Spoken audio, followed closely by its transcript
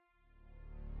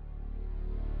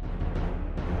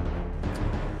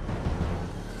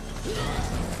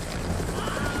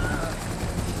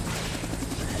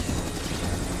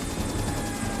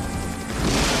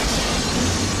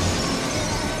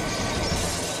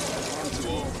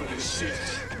shit.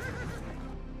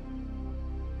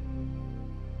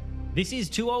 This is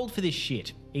Too Old for This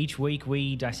Shit. Each week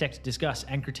we dissect, discuss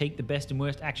and critique the best and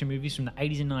worst action movies from the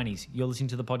 80s and 90s. You're listening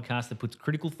to the podcast that puts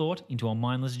critical thought into a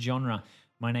mindless genre.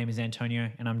 My name is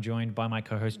Antonio and I'm joined by my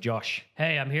co-host Josh.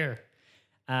 Hey, I'm here.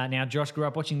 Now Josh grew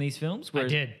up watching these films. I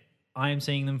did. I am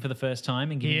seeing them for the first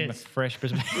time and giving them a fresh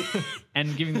perspective.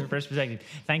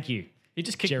 Thank you. You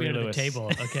just kicked Jerry me under Lewis. the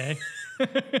table, okay?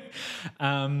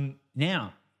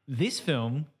 Now, this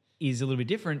film is a little bit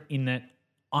different in that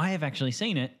I have actually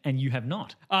seen it and you have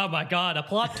not. Oh my God, a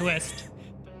plot twist.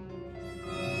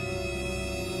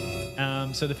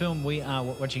 So the film we are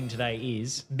watching today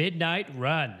is Midnight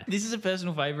Run. This is a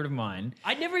personal favorite of mine.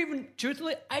 I'd never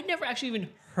actually even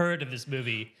heard of this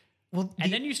movie. Well,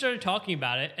 and then you started talking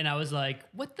about it and I was like,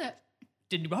 what the?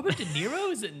 Did Robert De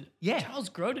Niro is in Yeah. Charles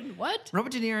Grodin? What?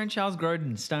 Robert De Niro and Charles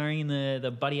Grodin starring in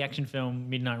the buddy action film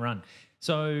Midnight Run.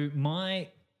 So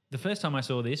the first time I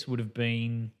saw this would have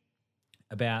been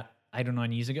about 8 or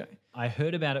 9 years ago. I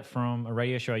heard about it from a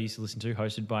radio show I used to listen to,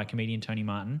 hosted by comedian Tony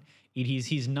Martin. It is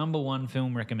his number one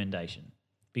film recommendation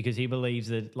because he believes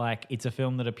that it's a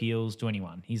film that appeals to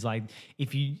anyone. He's like,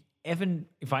 if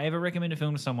I ever recommend a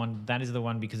film to someone, that is the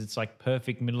one because it's like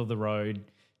perfect, middle of the road,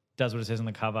 does what it says on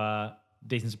the cover,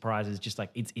 decent surprises, just like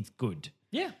it's good.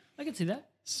 Yeah, I can see that.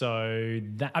 So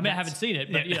that I haven't seen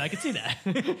it, but yeah, I can see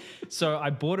that. So I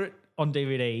bought it on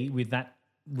DVD with that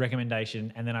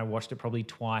recommendation and then I watched it probably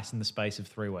twice in the space of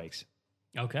 3 weeks.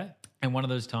 Okay. And one of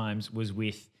those times was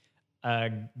with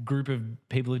a group of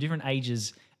people of different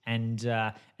ages and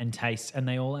tastes, and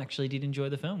they all actually did enjoy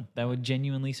the film. They were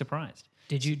genuinely surprised.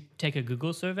 Did you take a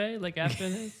Google survey after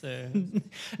this? Or?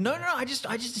 No. I just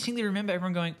distinctly remember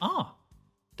everyone going, "Oh,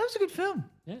 that was a good film."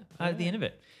 Yeah. At the end of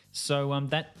it. So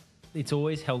that it's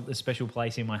always held a special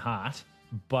place in my heart,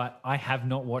 but I have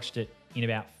not watched it in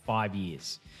about 5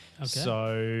 years. Okay.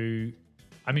 So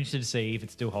I'm interested to see if it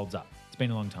still holds up. It's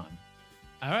been a long time.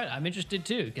 All right, I'm interested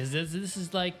too because this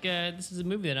is a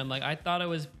movie that I'm like I thought I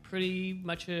was pretty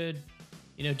much a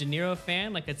De Niro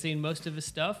fan. Like I'd seen most of his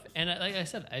stuff, and like I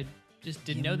said, I just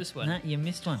didn't know this one. Nah, you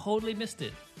missed one. Totally missed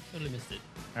it.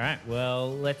 All right,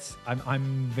 well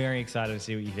I'm very excited to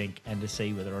see what you think and to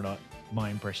see whether or not my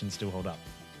impressions still hold up.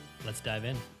 Let's dive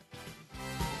in.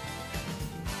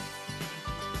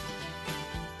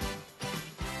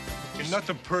 It's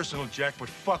nothing personal, Jack, but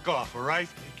fuck off, all right?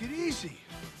 Take it easy.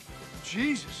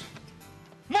 Jesus.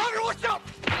 Margaret, what's up?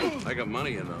 I got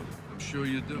money, you know. I'm sure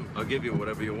you do. I'll give you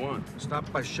whatever you want. Stop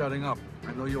by shutting up.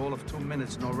 I know you all of 2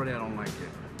 minutes, and already I don't like you.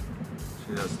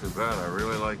 See, that's too bad. I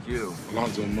really like you.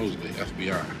 Alonzo Mosley,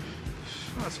 FBI.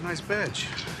 Oh, that's a nice badge.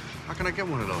 How can I get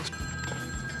one of those?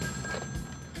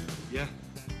 Yeah?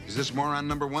 Is this moron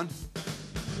number 1?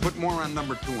 Put moron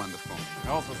number 2 on the phone.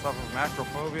 I also suffer from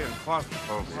acrophobia and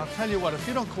claustrophobia. I'll tell you what, if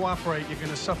you don't cooperate, you're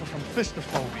gonna suffer from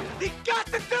fistophobia. He got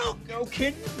the Duke! No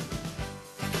kidding?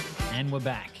 And we're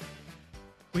back.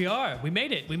 We are. We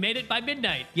made it. We made it by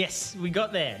midnight. Yes, we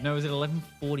got there. No, was it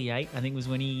 11:48? I think was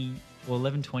when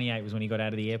 11:28 was when he got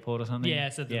out of the airport or something. Yeah,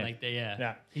 something like that. Yeah.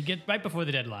 Yeah. You get right before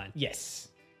the deadline. Yes.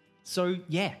 So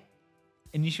yeah,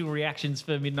 initial reactions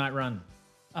for Midnight Run.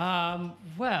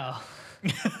 Well,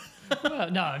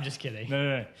 no, I'm just kidding.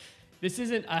 No. This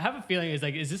isn't. I have a feeling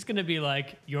is this going to be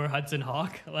like your Hudson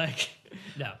Hawk?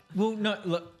 No. Well, no.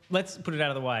 Look, let's put it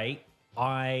out of the way.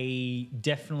 I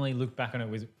definitely look back on it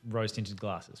with rose-tinted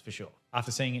glasses for sure.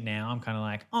 After seeing it now, I'm kind of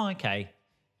like, oh, okay.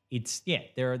 It's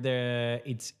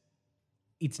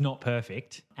not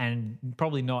perfect and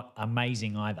probably not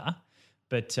amazing either,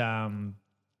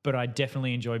 but I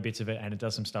definitely enjoy bits of it, and it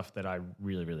does some stuff that I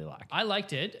really, really like. I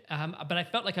liked it, but I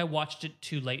felt like I watched it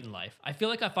too late in life. I feel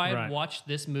like if I had watched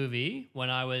this movie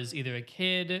when I was either a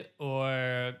kid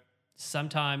or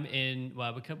sometime in,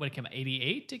 when it came out,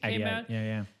 88 it came out?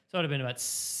 Yeah. So it would have been about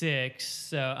 6.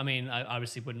 So, I mean, I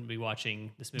obviously wouldn't be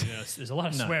watching this movie. There's a lot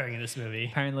of swearing in this movie.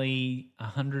 Apparently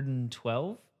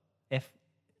 112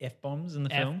 F-bombs in the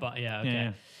film. Yeah,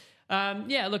 okay.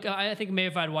 Yeah. Look, I think maybe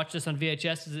if I'd watched this on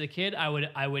VHS as a kid, I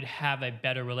would have a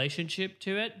better relationship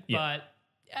to it. Yeah. But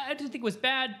I didn't think it was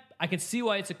bad. I can see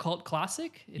why it's a cult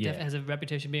classic. It definitely has a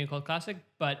reputation of being a cult classic,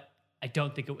 but I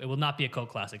don't think it will not be a cult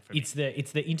classic for me. It's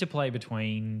the interplay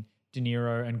between De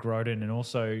Niro and Grodin, and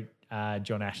also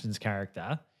John Ashton's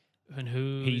character. And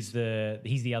who? He's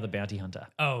the other bounty hunter.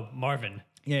 Oh, Marvin.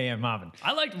 Yeah, Marvin.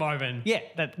 I liked Marvin. Yeah,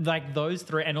 that like those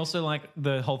three, and also like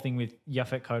the whole thing with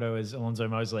Yaphet Kotto as Alonzo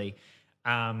Mosley.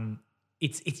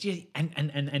 It's just and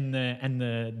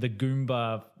the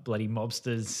Goomba bloody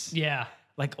mobsters. Yeah,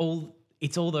 like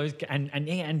it's all those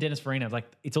and Dennis Farina. Like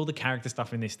it's all the character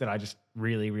stuff in this that I just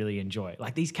really really enjoy.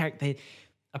 Like these characters,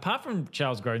 apart from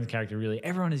Charles Grodin's character, really,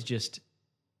 everyone is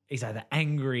either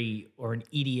angry or an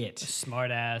idiot.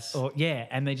 Smart ass. Or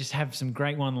and they just have some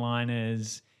great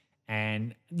one-liners.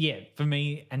 And for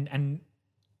me, and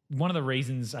one of the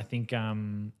reasons I think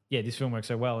this film works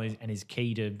so well is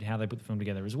key to how they put the film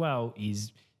together as well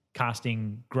is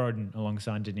casting Grodin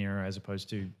alongside De Niro as opposed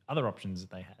to other options that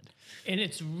they had. And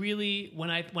it's really when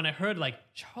I heard like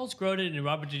Charles Grodin and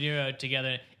Robert De Niro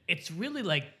together, it's really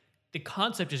like the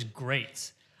concept is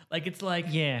great. Like it's like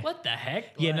what the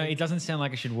heck? Yeah, no, it doesn't sound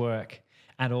like it should work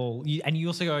at all. You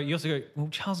also go, well,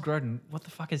 Charles Grodin, what the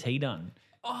fuck has he done?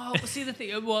 Oh, see the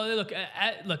thing. Well, look.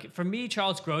 For me,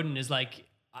 Charles Grodin is like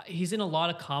he's in a lot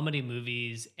of comedy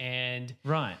movies, and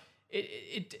right.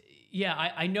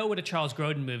 I know what a Charles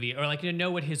Grodin movie, or like I know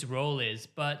what his role is,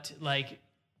 but like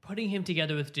putting him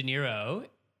together with De Niro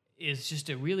is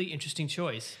just a really interesting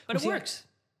choice. But it works.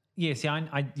 Yeah. See,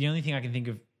 I the only thing I can think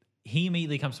of, he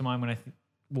immediately comes to mind when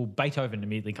Beethoven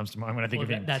immediately comes to mind when I think of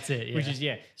him. That's it. Yeah. Which is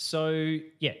So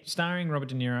starring Robert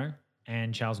De Niro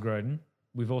and Charles Grodin.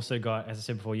 We've also got, as I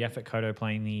said before, Yaphet Kotto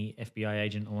playing the FBI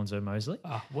agent Alonzo Mosley.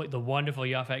 Oh, the wonderful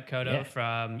Yaphet Kotto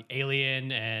from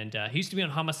Alien, and he used to be on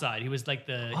Homicide. He was like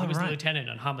the lieutenant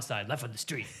on Homicide, Left on the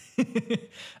Street.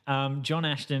 John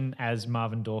Ashton as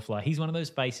Marvin Dorfler. He's one of those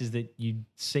faces that you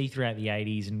see throughout the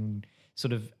 80s and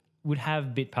sort of would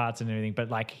have bit parts and everything, but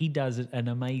like he does an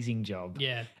amazing job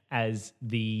as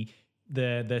the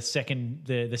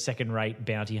second rate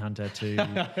bounty hunter to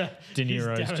De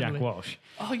Niro's Jack Walsh.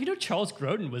 Oh, Charles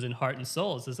Grodin was in Heart and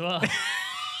Souls as well.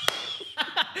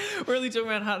 We're only talking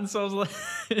about Heart and Souls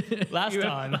last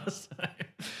time.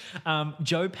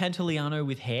 Joe Pantoliano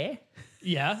with hair.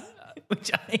 Yeah.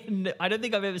 Which I don't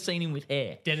think I've ever seen him with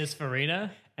hair. Dennis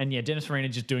Farina. And Dennis Farina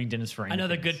just doing Dennis Farina.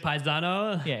 Another things. good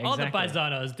paisano. Yeah, exactly. All the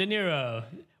paisanos. De Niro.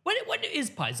 What is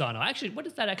paisano? Actually, what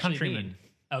does that actually mean?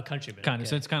 Oh, countryman. Kind of.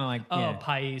 So it's kind of like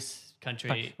país,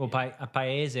 country.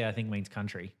 Paese I think means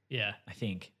country. Yeah, I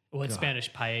think. Well, in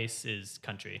Spanish, país is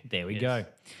country. There we go.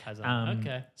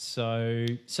 Okay. So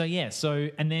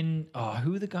and then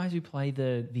who are the guys who play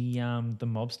the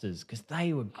mobsters? Because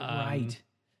they were great.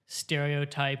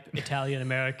 Stereotype Italian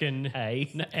American.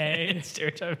 A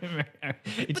stereotype American.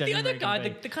 But the other guy,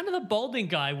 the kind of the balding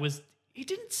guy was. He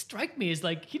didn't strike me as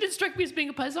being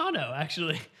a paisano.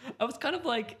 Actually, I was kind of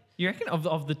like. You reckon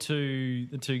of the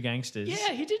two gangsters?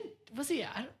 Yeah, he didn't. Was he?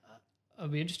 It'll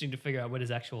be interesting to figure out what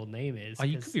his actual name is. Oh,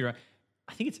 you could be right.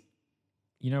 I think it's.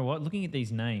 You know what? Looking at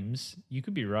these names, you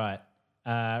could be right.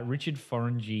 Richard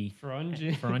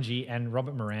Ferrangi and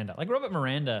Robert Miranda. Like Robert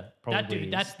Miranda, probably.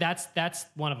 That dude. That's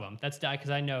one of them. That's because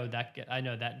I know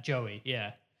that Joey.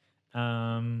 Yeah.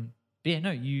 Yeah.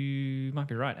 No, you might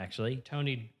be right. Actually,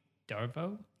 Tony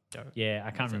Darvo. Yeah,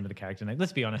 I can't remember the character name.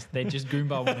 Let's be honest, they're just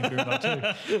Goomba 1 and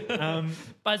Goomba 2.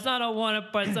 Paisano 1 and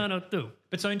Paisano 2.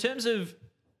 But so in terms of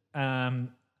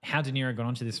how De Niro got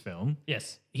onto this film,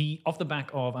 yes, he, off the back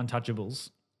of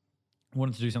Untouchables,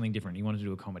 wanted to do something different. He wanted to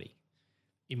do a comedy.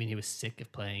 You mean he was sick of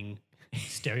playing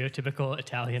stereotypical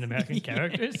Italian-American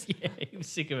characters? Yeah, he was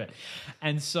sick of it.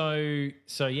 And so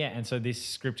this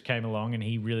script came along and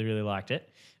he really, really liked it.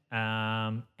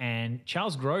 And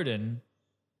Charles Grodin,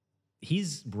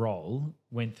 his role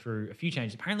went through a few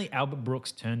changes. Apparently, Albert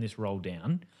Brooks turned this role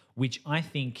down, which I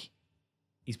think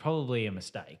is probably a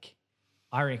mistake.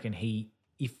 I reckon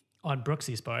on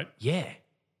Brooksy's part. Yeah.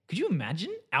 Could you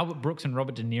imagine Albert Brooks and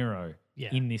Robert De Niro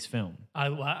in this film? I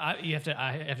love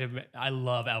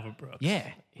Albert Brooks. Yeah.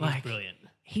 He's brilliant.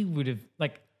 He would have,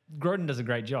 Grodin does a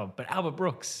great job, but Albert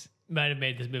Brooks might have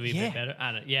made this movie a bit better.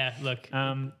 I don't know. Yeah, look.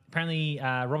 Apparently,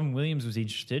 Robin Williams was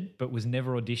interested, but was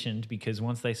never auditioned because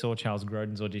once they saw Charles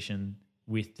Grodin's audition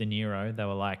with De Niro, they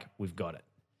were like, we've got it.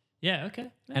 Yeah, okay.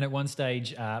 And at one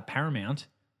stage, Paramount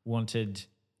wanted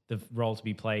the role to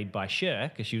be played by Cher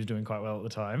because she was doing quite well at the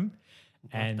time.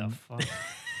 What the fuck?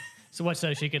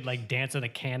 So she could dance on a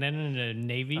cannon in a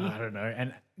navy? I don't know.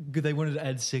 And they wanted to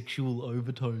add sexual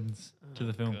overtones to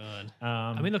the film.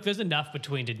 God. Look, there's enough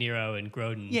between De Niro and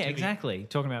Grodin. Yeah, exactly.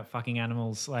 Talking about fucking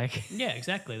animals, Yeah,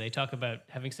 exactly. They talk about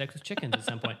having sex with chickens at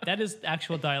some point. That is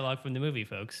actual dialogue from the movie,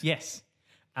 folks. Yes.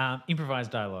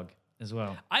 Improvised dialogue as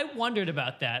well. I wondered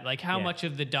about that, how much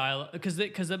of the dialogue, because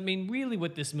really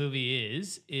what this movie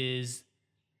is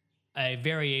a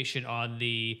variation on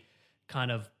the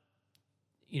kind of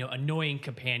annoying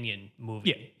companion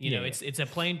movie. It's a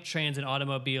plane, trains, and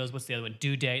automobiles. What's the other one?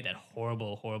 Due Date, that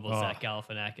horrible Zach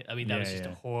Galifianakis. That was just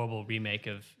a horrible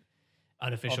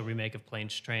unofficial remake of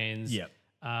Planes, Trains. Yeah.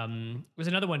 There's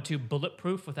another one too,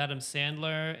 Bulletproof with Adam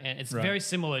Sandler, and it's very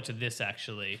similar to this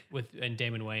actually and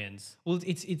Damon Wayans. Well,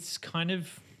 it's kind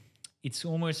of it's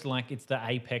almost like it's the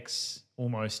apex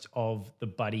almost of the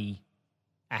buddy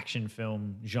action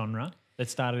film genre that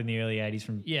started in the early 80s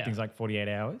from things like 48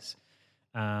 Hours.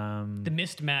 The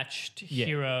mismatched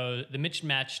hero, the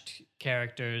mismatched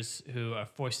characters who are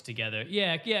forced together.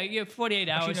 48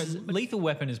 Hours. Actually, no, Lethal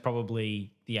Weapon is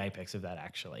probably the apex of that,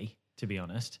 actually, to be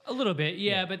honest. A little bit,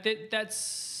 but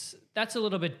that's a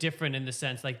little bit different in the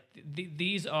sense like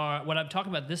these are what I'm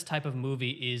talking about. This type of movie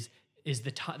is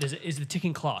the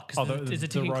ticking clock. There's a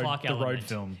ticking clock element. The road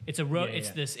film. It's a road.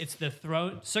 It's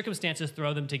the circumstances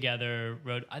throw them together.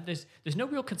 There's no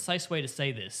real concise way to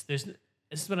say this. This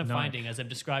is what I'm finding as I'm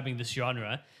describing this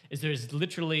genre, is there's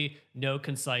literally no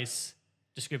concise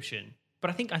description. But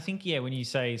I think when you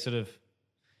say sort of,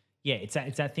 it's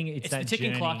that thing. It's that the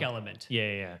ticking journey. clock element.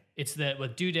 Yeah. It's that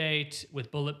with Due Date, with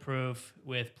Bulletproof,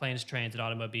 with Planes, Trains, and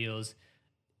Automobiles,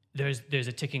 there's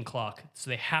a ticking clock.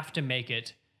 So they have to make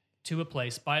it to a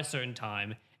place by a certain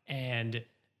time, and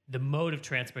the mode of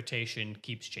transportation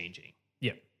keeps changing.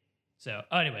 Yeah. So,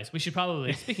 anyways, we should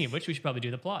probably, speaking of which, we should probably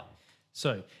do the plot.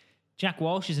 So, Jack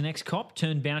Walsh is an ex-cop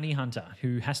turned bounty hunter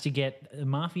who has to get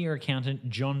mafia accountant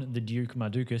John the Duke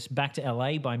Mardukas back to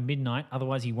LA by midnight,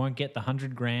 otherwise he won't get the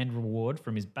 $100,000 reward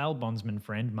from his bail bondsman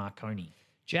friend Marconi.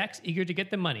 Jack's eager to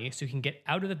get the money so he can get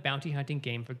out of the bounty hunting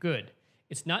game for good.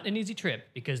 It's not an easy trip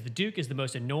because the Duke is the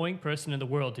most annoying person in the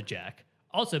world to Jack.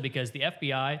 Also because the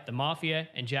FBI, the mafia,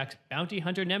 and Jack's bounty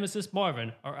hunter nemesis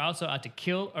Marvin are also out to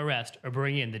kill, arrest, or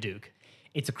bring in the Duke.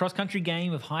 It's a cross-country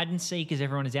game of hide and seek as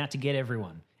everyone is out to get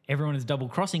everyone. Everyone is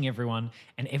double-crossing everyone,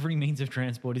 and every means of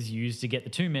transport is used to get the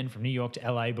two men from New York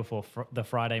to LA before the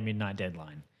Friday midnight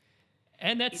deadline.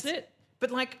 And that's it.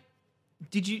 But, like,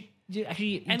 did you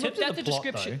actually... And look, that's the plot,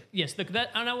 description. though, Yes, look,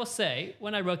 that, and I will say,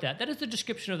 when I wrote that is the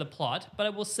description of the plot, but I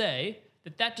will say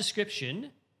that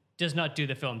description does not do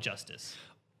the film justice.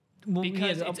 well,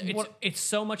 Because yeah, it's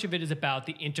so much of it is about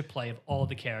the interplay of all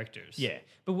the characters. Yeah,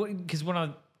 but because when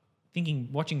I'm thinking,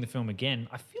 watching the film again,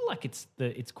 I feel like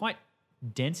it's quite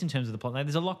dense in terms of the plot. Like,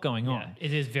 there's a lot going on.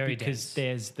 It is very because dense.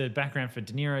 there's the background for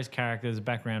De Niro's character, there's a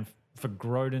background for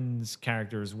Grodin's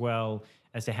character as well,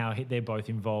 as to how they're both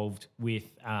involved with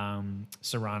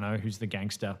Serrano, who's the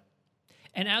gangster.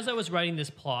 And as I was writing this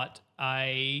plot,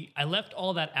 I left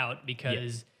all that out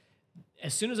because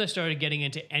as soon as I started getting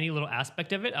into any little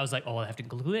aspect of it, I was like, oh, I have to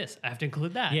include this. I have to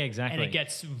include that. Yeah, exactly. And it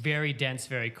gets very dense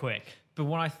very quick. But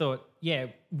what I thought,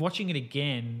 watching it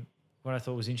again, what I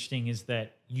thought was interesting is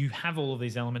that you have all of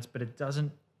these elements, but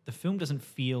the film doesn't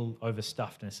feel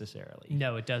overstuffed necessarily.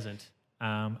 No, it doesn't.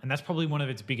 And that's probably one of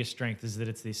its biggest strengths, is that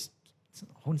it's this,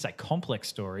 I wouldn't say complex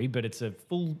story, but it's a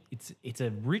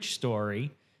rich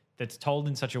story that's told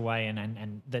in such a way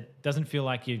and that doesn't feel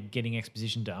like you're getting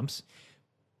exposition dumps,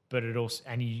 but it also,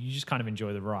 and you just kind of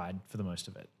enjoy the ride for the most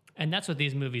of it. And that's what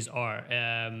these movies are.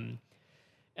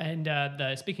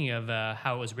 Speaking of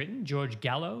how it was written, George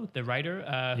Gallo, the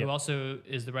writer, who also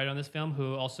is the writer on this film,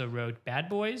 who also wrote Bad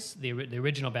Boys, the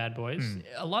original Bad Boys.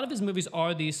 A lot of his movies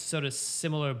are these sort of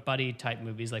similar buddy type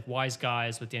movies, like Wise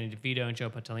Guys with Danny DeVito and Joe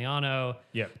Pantoliano.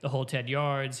 The Whole Ted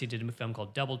Yards. He did a film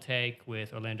called Double Take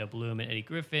with Orlando Bloom and Eddie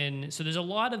Griffin. So there's a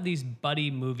lot of these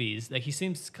buddy movies that he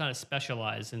seems to kind of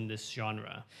specialize in this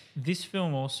genre. This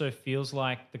film also feels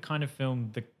like the kind of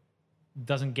film that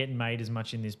doesn't get made as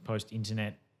much in this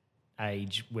post-internet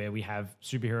age where we have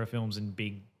superhero films and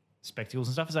big spectacles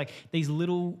and stuff. It's like these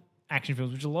little action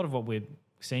films, which is a lot of what we're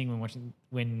seeing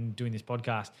when doing this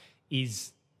podcast,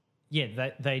 is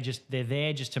they're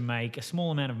there just to make a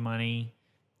small amount of money.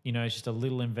 You know, it's just a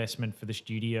little investment for the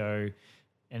studio,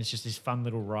 and it's just this fun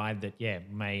little ride that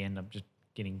may end up just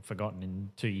getting forgotten in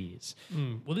 2 years.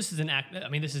 Well, this is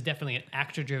this is definitely an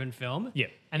actor-driven film. Yeah,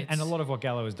 and a lot of what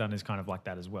Gallo has done is kind of like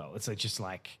that as well. It's like just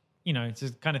like, you know, it's the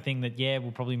kind of thing that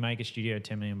we'll probably make a studio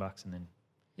 $10 million and then.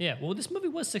 Yeah, well, this movie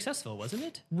was successful, wasn't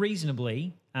it?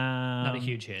 Reasonably, not a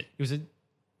huge hit. It was a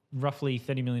roughly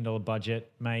 $30 million budget,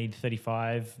 made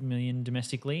 $35 million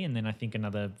domestically, and then I think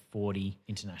another 40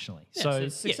 internationally. Yeah, so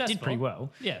it's it did pretty well.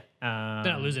 Yeah,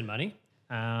 they're not losing money.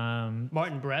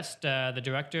 Martin Brest, the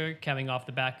director, coming off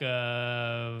the back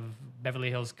of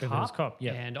Beverly Hills Cop,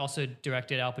 and also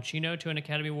directed Al Pacino to an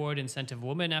Academy Award in Scent of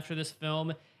Woman after this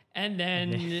film, and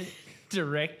then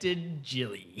directed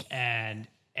Jilly and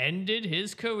ended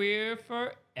his career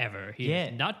forever. He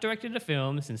has not directed a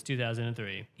film since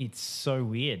 2003. It's so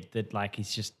weird that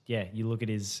he's just you look at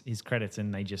his credits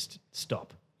and they just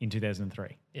stop in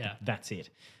 2003. Yeah, that's it.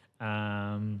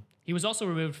 He was also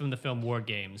removed from the film War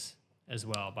Games as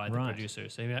well by the producer.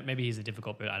 So maybe he's a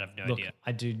difficult, but I have no idea.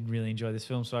 I do really enjoy this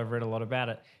film, so I've read a lot about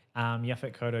it.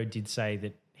 Yaphet Kotto did say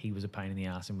that he was a pain in the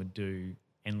ass and would do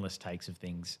endless takes of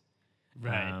things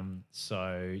Right.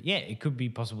 So yeah, it could be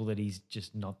possible that he's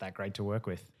just not that great to work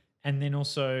with. And then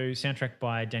also soundtrack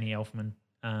by Danny Elfman,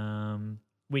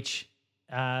 which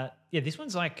this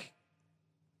one's like,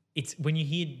 it's when you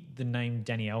hear the name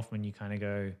Danny Elfman, you kind of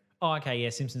go, oh, okay, yeah,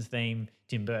 Simpsons theme,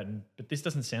 Tim Burton, but this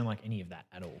doesn't sound like any of that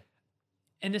at all.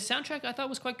 And the soundtrack I thought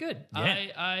was quite good.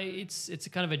 Yeah. It's a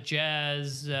kind of a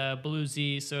jazz,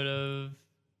 bluesy sort of,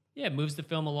 moves the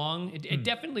film along. It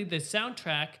definitely, the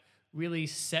soundtrack really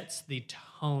sets the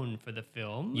tone for the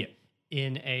film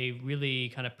in a really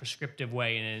kind of prescriptive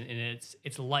way. And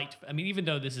it's light. I mean, even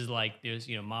though this is like, there's,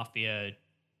 mafia,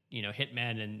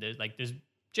 hitmen, and there's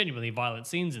genuinely violent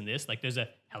scenes in this. Like there's a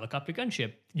helicopter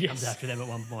gunship that comes after them at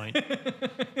one point.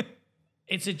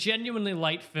 It's a genuinely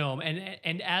light film, and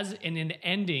in the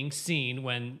ending scene,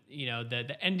 when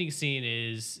the ending scene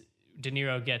is De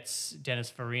Niro gets Dennis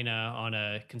Farina on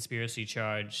a conspiracy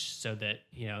charge, so that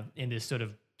in this sort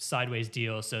of sideways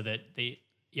deal, so that the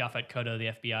Yaphet Kotto,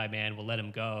 the FBI man, will let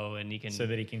him go, and he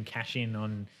can cash in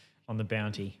on the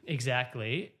bounty.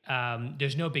 Exactly.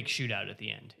 There's no big shootout at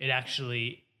the end. It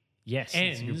actually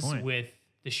ends with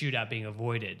the shootout being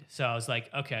avoided. So I was like,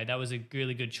 okay, that was a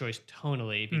really good choice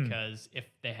tonally, because if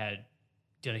they had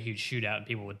done a huge shootout and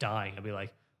people were dying, I'd be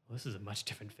like, well, this is a much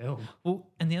different film. Well,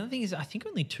 and the other thing is, I think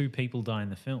only 2 people die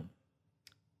in the film.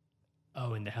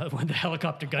 Oh, when the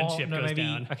helicopter gunship goes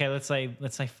down. Okay, let's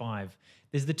say 5.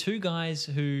 There's the 2 guys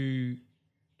who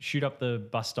shoot up the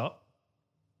bus stop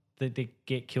that they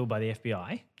get killed by the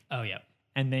FBI. Oh yeah.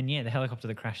 And then the helicopter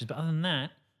that crashes. But other than that,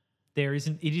 it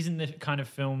isn't the kind of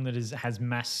film that has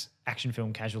mass action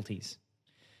film casualties.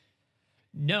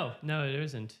 No, there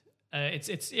isn't.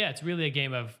 It's really a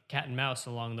game of cat and mouse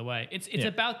along the way. It's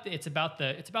about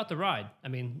the ride. I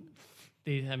mean,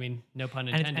 no pun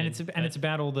intended. And it's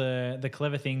about all the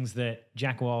clever things that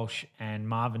Jack Walsh and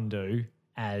Marvin do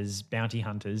as bounty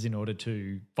hunters in order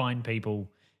to find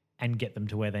people and get them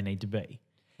to where they need to be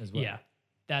as well. Yeah.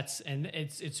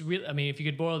 It's really, I mean, if you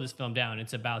could boil this film down,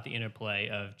 it's about the interplay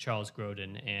of Charles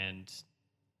Grodin and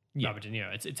Robert De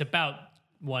Niro. It's about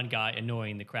one guy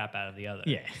annoying the crap out of the other.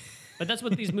 Yeah. But that's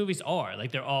what these movies are.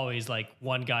 Like, they're always like,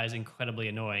 one guy's incredibly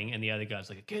annoying and the other guy's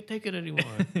like, I can't take it anymore.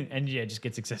 And just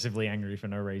gets excessively angry for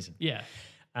no reason. Yeah.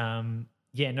 And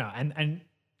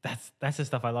that's the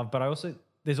stuff I love. But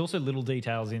there's also little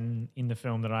details in the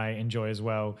film that I enjoy as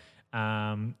well.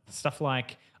 Stuff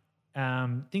like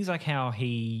things like how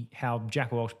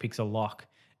Jack Walsh picks a lock,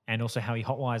 and also how he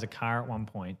hotwires a car at one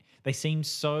point. They seem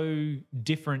so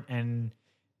different and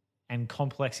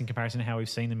complex in comparison to how we've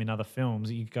seen them in other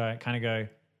films. You kind of go,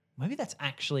 maybe that's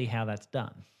actually how that's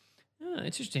done. Oh,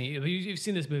 interesting. You've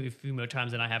seen this movie a few more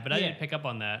times than I have, but I didn't pick up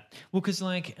on that. Well, because he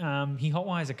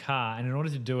hotwires a car, and in order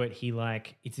to do it,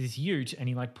 it's this ute, and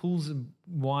he pulls a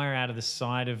wire out of the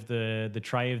side of the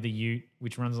tray of the ute,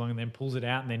 which runs along, and then pulls it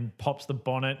out, and then pops the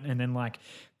bonnet, and then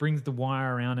brings the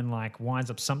wire around and winds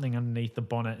up something underneath the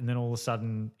bonnet, and then all of a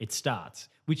sudden it starts.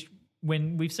 Which,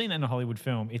 when we've seen that in a Hollywood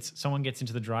film, it's someone gets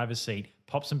into the driver's seat,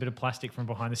 pops some bit of plastic from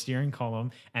behind the steering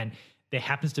column, and there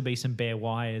happens to be some bare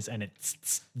wires, and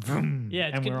it's vroom, yeah,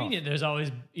 it's convenient. There's always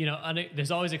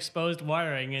there's always exposed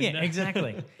wiring. And,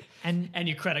 exactly. And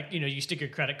you stick your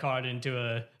credit card into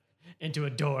a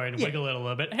door and wiggle it a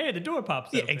little bit. Hey, the door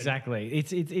pops open. Exactly.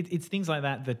 It's things like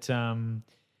that that seem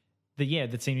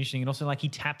interesting. And also, he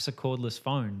taps a cordless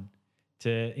phone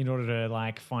in order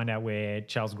to find out where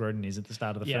Charles Grodin is at the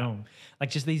start of the film.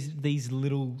 Just these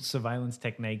little surveillance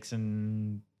techniques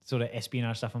and sort of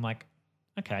espionage stuff. I'm like,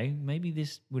 okay, maybe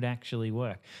this would actually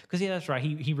work. Because that's right.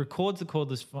 He records the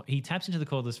cordless. He taps into the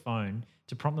cordless phone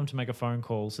to prompt them to make a phone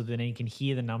call, so then he can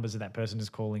hear the numbers that person is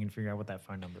calling and figure out what that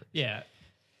phone number is. Yeah.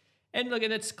 And look,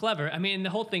 and it's clever. I mean, the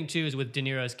whole thing too is with De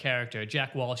Niro's character.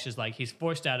 Jack Walsh is he's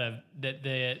forced out of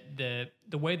the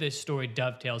way the story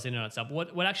dovetails in on itself.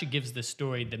 What actually gives the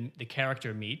story the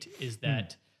character meat is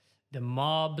that the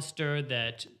mobster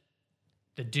that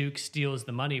the Duke steals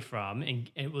the money from,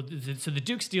 so the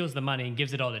Duke steals the money and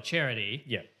gives it all to charity.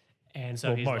 Yeah, and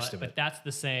so most of it. But that's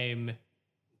the same,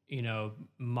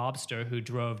 mobster who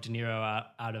drove De Niro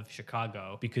out of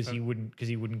Chicago because he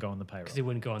wouldn't go on the payroll. Because he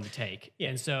wouldn't go on the take. Yeah.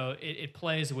 And so it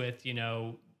plays with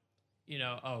Charles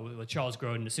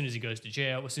Grodin. As soon as he goes to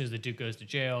jail, as soon as the Duke goes to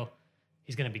jail,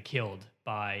 he's going to be killed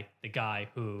by the guy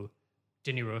who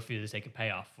De Niro refuses to take a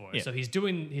payoff for. Yeah. So he's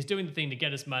doing the thing to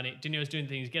get his money. De Niro's doing the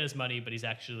thing to get his money, but he's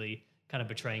actually kind of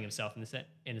betraying himself in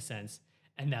a sense.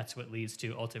 And that's what leads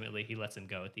to ultimately he lets him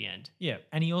go at the end. Yeah.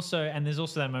 And there's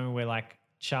also that moment where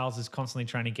Charles is constantly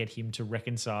trying to get him to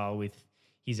reconcile with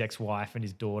his ex-wife and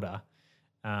his daughter.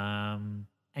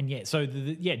 So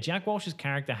Jack Walsh's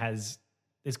character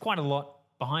there's quite a lot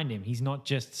behind him. He's not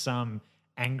just some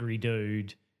angry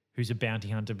dude who's a bounty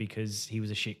hunter because he was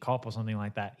a shit cop or something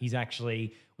like that. He's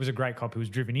actually was a great cop who was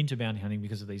driven into bounty hunting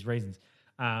because of these reasons,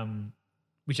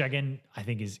 which again I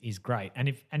think is great.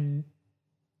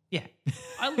 Yeah,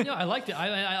 I liked it.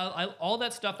 I all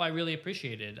that stuff I really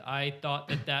appreciated. I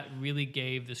thought that really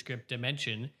gave the script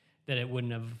dimension that it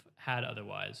wouldn't have had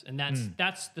otherwise, and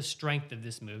that's the strength of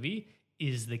this movie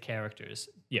is the characters.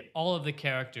 Yep. All of the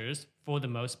characters, for the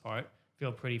most part,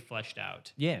 feel pretty fleshed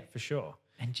out. Yeah, for sure,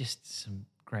 and just some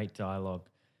great dialogue.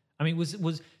 I mean,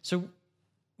 so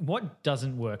what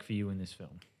doesn't work for you in this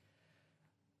film?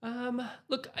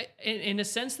 Look, in a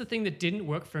sense, the thing that didn't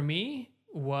work for me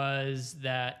was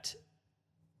that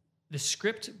the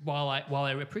script, while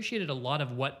I appreciated a lot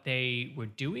of what they were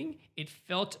doing, it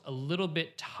felt a little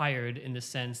bit tired in the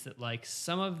sense that like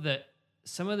some of the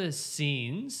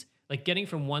scenes, like getting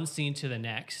from one scene to the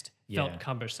next, felt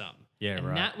cumbersome. Yeah, and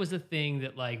right. that was the thing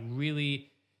that like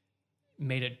really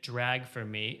made it drag for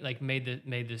me. Like made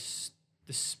this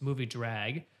movie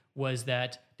drag was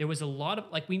that there was a lot of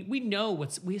like we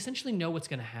essentially know what's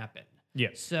going to happen. Yeah.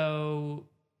 So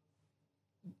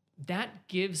that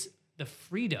gives the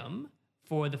freedom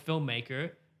for the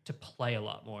filmmaker to play a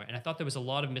lot more. And I thought there was a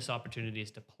lot of missed opportunities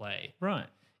to play. Right.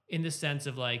 In the sense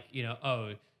of like,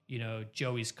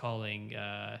 Joey's calling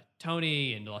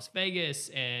Tony in Las Vegas,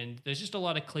 and there's just a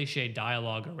lot of cliche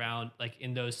dialogue around like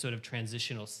in those sort of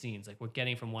transitional scenes. Like we're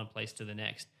getting from one place to the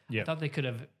next. Yeah. I thought they could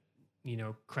have,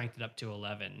 cranked it up to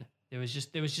 11. There was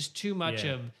just too much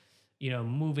of,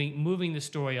 moving the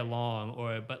story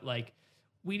along but like,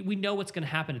 we know what's going to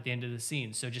happen at the end of the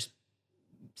scene, so just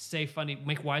say funny,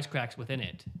 make wisecracks within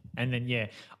it. And then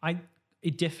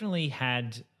it definitely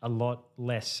had a lot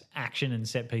less action and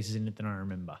set pieces in it than I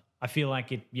remember. I feel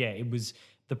like it was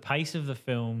the pace of the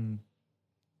film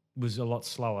was a lot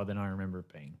slower than I remember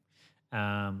it being.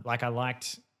 Like I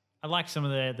liked some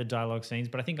of the dialogue scenes,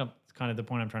 but I think kind of the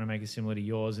point I'm trying to make is similar to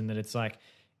yours in that it's like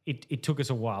it took us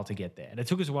a while to get there, and it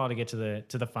took us a while to get to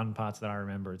the fun parts that I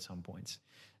remember at some points.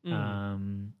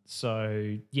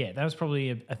 So yeah, that was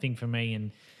probably a thing for me.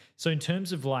 And so in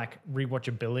terms of like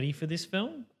rewatchability for this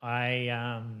film,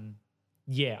 I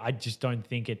just don't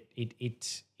think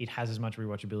it has as much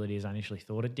rewatchability as I initially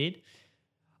thought it did.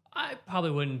 I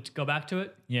probably wouldn't go back to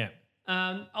it. Yeah.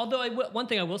 Although one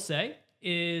thing I will say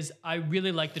is I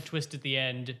really like the twist at the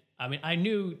end. I mean, I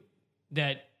knew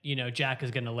that, Jack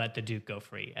is going to let the Duke go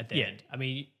free at the end. I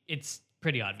mean, it's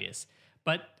pretty obvious.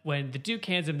 But when the Duke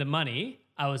hands him the money,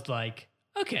 I was like,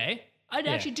 okay, I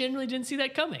actually generally didn't see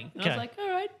that coming. And I was like, all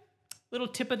right, little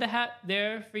tip of the hat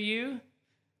there for you.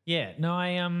 Yeah,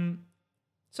 no,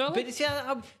 So, but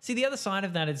see, the other side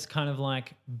of that is kind of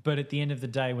like, but at the end of the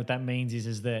day, what that means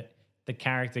is that the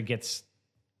character gets,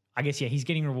 I guess, he's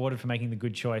getting rewarded for making the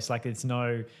good choice. Like there's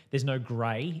no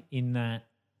gray in that.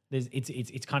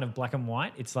 It's kind of black and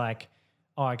white. It's like,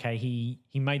 oh, okay, he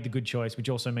made the good choice, which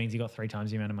also means he got 3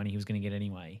 times the amount of money he was going to get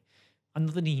anyway.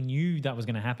 Not that he knew that was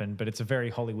going to happen, but it's a very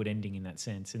Hollywood ending in that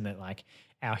sense, in that like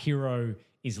our hero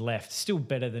is left still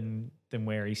better than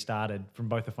where he started from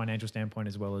both a financial standpoint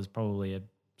as well as probably a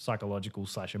psychological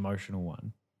 / emotional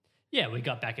one. Yeah, we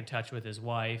got back in touch with his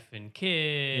wife and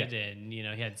kid, and he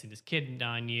hadn't seen his kid in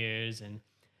 9 years. And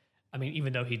I mean,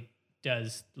 even though he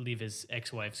does leave his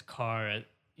ex-wife's car at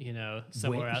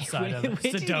somewhere outside of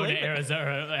Sedona,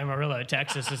 Arizona, or Amarillo,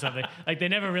 Texas, or something. Like they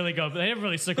never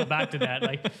really circle back to that.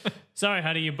 Like, sorry,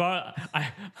 honey,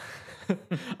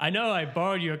 I know I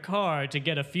borrowed your car to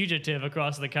get a fugitive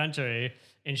across the country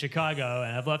in Chicago,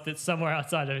 and I've left it somewhere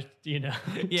outside of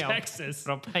Texas.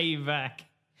 I'll pay you back.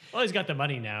 Well, he's got the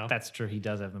money now. That's true. He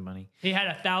does have the money. He had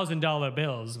 $1,000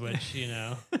 bills, which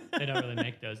they don't really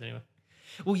make those anyway.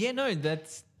 Well, yeah, no,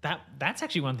 that's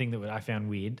actually one thing that I found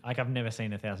weird. Like I've never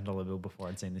seen $1,000 bill before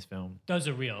I'd seen this film. Those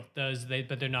are real.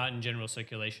 But they're not in general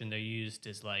circulation. They're used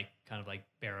as like kind of like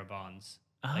bearer bonds.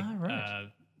 Right.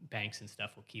 Banks and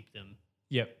stuff will keep them.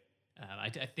 Yep. I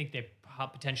think they've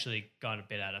potentially gone a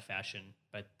bit out of fashion,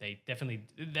 but they definitely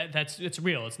it's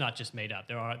real. It's not just made up.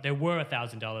 There were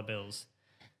 $1,000 bills.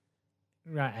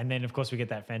 Right, and then of course we get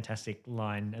that fantastic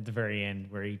line at the very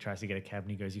end where he tries to get a cab and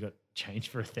he goes, "You got change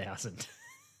for $1,000."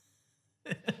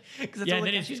 Because that's all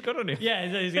the cash he's got on him.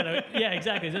 Yeah, he's gonna. Yeah,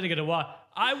 exactly. He's only gonna walk.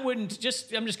 I'm just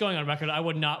going on record. I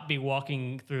would not be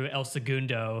walking through El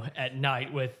Segundo at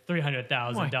night with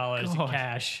 $300,000 in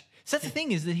cash. So that's the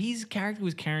thing, is that his character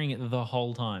was carrying it the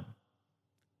whole time.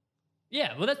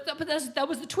 Yeah, well, that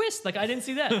was the twist. Like I didn't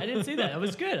see that. That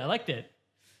was good. I liked it.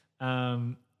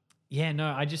 Yeah,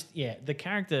 no, the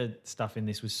character stuff in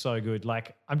this was so good.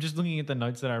 Like, I'm just looking at the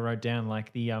notes that I wrote down,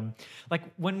 like the, like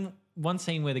when one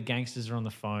scene where the gangsters are on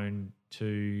the phone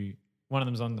one of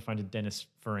them's on the phone to Dennis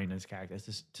Farina's character,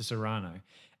 to Serrano.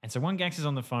 And so one gangster's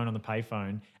on the phone on the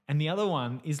payphone, and the other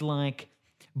one is like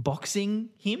boxing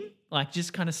him, like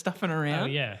just kind of stuffing around. Oh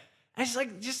yeah. And it's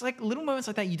like just like little moments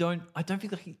like that. I don't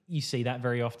think like you see that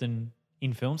very often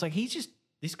in films. Like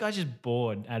this guy's just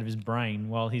bored out of his brain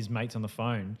while his mate's on the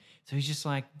phone. So he's just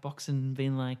like boxing,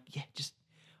 being like, yeah,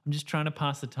 I'm just trying to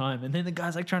pass the time. And then the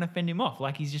guy's like trying to fend him off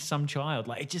like he's just some child.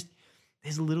 Like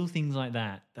there's little things like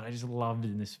that I just loved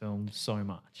in this film so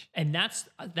much. And that's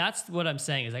what I'm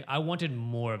saying is like I wanted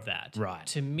more of that. Right.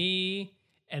 To me,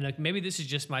 and like maybe this is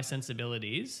just my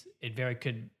sensibilities. It very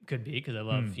could be because I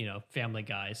love, Family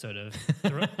Guy sort of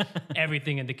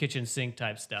everything in the kitchen sink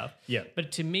type stuff. Yeah.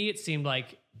 But to me, it seemed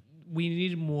like we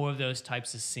needed more of those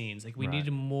types of scenes. Like we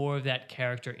needed more of that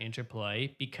character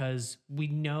interplay because we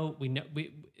know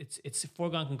it's a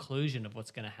foregone conclusion of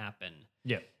what's going to happen.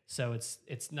 Yeah. So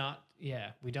it's not,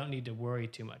 we don't need to worry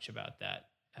too much about that.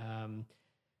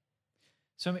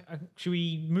 So I mean, should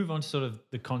we move on to sort of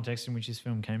the context in which this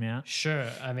film came out? Sure.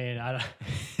 I mean, I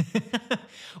don't.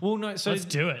 Well, no. So Let's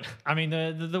do it. I mean,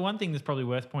 the one thing that's probably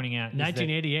worth pointing out is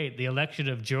 1988, the election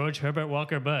of George Herbert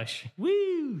Walker Bush.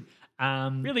 Woo!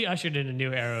 Really ushered in a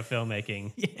new era of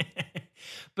filmmaking. Yeah.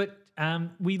 But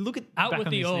we look at Out back with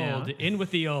on the this old, now. in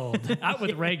with the old. Out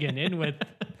with Reagan, in with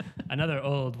another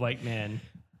old white man.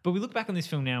 But we look back on this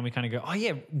film now and we kind of go, oh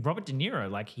yeah, Robert De Niro,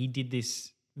 like he did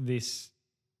this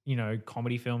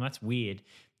comedy film. That's weird.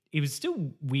 It was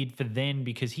still weird for then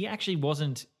because he actually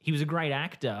wasn't, he was a great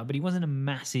actor, but he wasn't a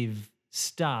massive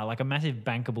star, like a massive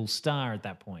bankable star at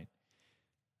that point.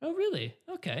 Oh, really?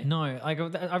 Okay. No, like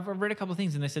I've read a couple of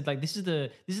things and they said like this is the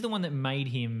one that made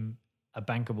him a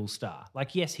bankable star.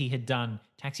 Like yes, he had done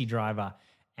Taxi Driver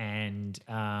and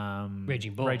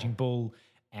Raging Bull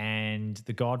and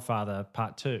The Godfather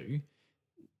Part 2.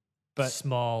 But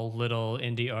small little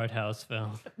indie art house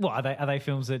film. well, are they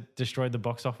films that destroyed the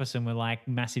box office and were like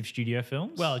massive studio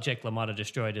films? Well, Jake LaMotta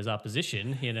destroyed his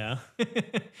opposition,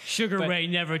 Sugar Ray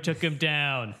never took him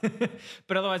down.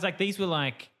 But otherwise, like these were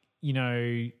like,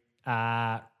 these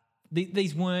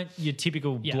weren't your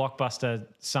typical blockbuster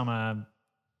summer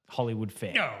Hollywood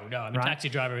fare. No. I mean, right? Taxi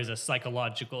Driver is a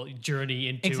psychological journey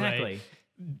into a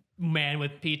man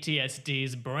with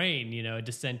PTSD's brain, a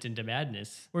descent into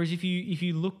madness. Whereas if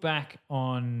you look back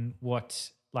on what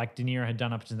like De Niro had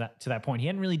done up to that point, he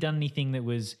hadn't really done anything that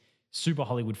was super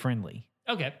Hollywood friendly.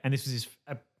 Okay. And this was his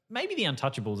maybe The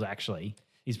Untouchables actually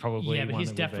is probably but one he's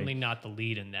that would definitely be. not the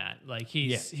lead in that. Like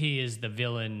he is the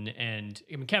villain, and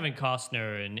I mean, Kevin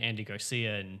Costner and Andy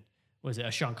Garcia and was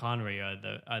it Sean Connery are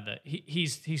the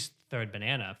he's fourth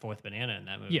banana in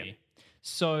that movie.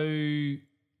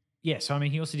 Yeah. So I mean,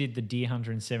 he also did The Deer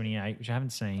Hunter in '78, which I haven't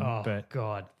seen. Oh but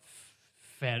God,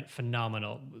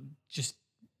 phenomenal! Just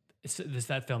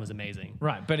that film is amazing.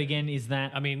 Right, but again, is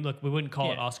that? I mean, look, we wouldn't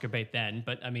call it Oscar bait then,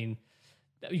 but I mean,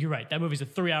 you're right. That movie's a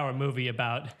 3-hour movie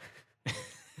about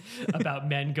about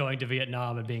men going to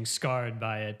Vietnam and being scarred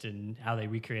by it and how they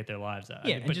recreate their lives.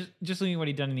 And just looking at what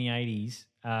he'd done in the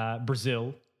 '80s,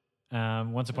 Brazil,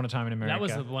 Once Upon a Time in America. That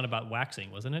was the one about waxing,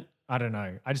 wasn't it? I don't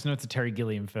know. I just know it's a Terry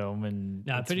Gilliam film, and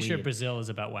No, I'm pretty sure weird. Brazil is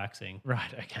about waxing.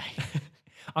 Right. Okay.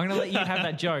 I'm going to let you have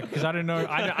that joke because I don't know.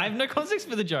 I have no context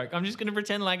for the joke. I'm just going to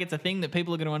pretend like it's a thing that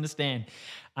people are going to understand.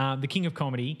 The King of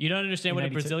Comedy. You don't understand what a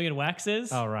Brazilian wax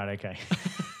is? Oh, right. Okay.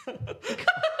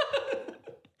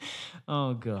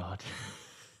 Oh, God.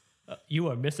 You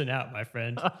are missing out, my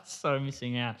friend. So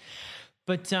missing out.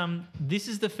 But this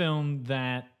is the film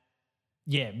that,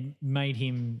 made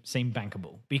him seem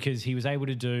bankable because he was able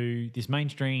to do this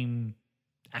mainstream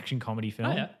action comedy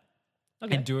film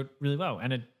and do it really well.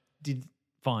 And it did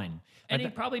fine. And he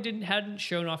probably hadn't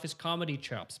shown off his comedy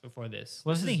chops before this.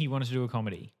 Well, I think he wanted to do a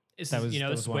comedy. This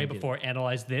is way before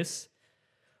Analyze This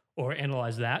or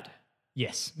Analyze That.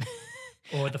 Yes.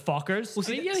 Or The Fockers. Well,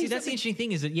 that's the interesting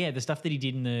thing is that, the stuff that he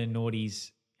did in the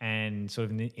noughties and sort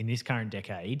of in this current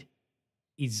decade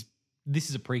this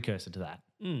is a precursor to that.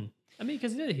 I mean,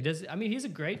 because he does. I mean, he's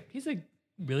a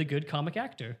really good comic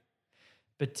actor.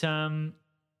 But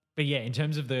yeah, in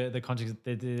terms of the context,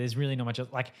 there's really not much else.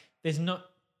 Like, there's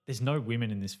no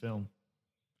women in this film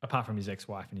apart from his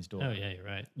ex-wife and his daughter. Oh yeah, you're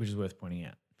right. Which is worth pointing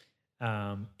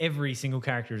out. Every single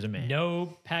character is a man.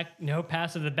 No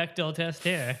pass of the Bechdel test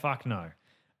here. Fuck no.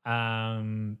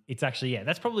 It's actually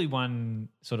that's probably one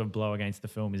sort of blow against the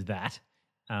film is that.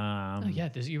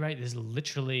 You're right. There's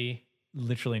literally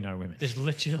no women. There's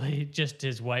literally just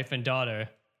his wife and daughter,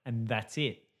 and that's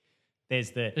it.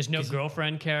 There's no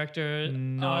girlfriend character.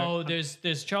 No. Oh,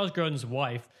 there's Charles Grodin's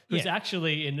wife, who's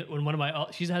actually in one of my.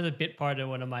 She has a bit part in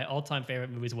one of my all-time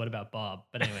favorite movies. What About Bob?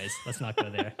 But anyways, let's not go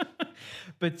there.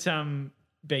 But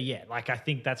yeah, like I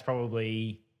think that's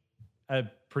probably a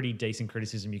pretty decent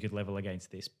criticism you could level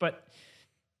against this. But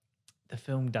the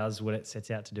film does what it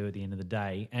sets out to do at the end of the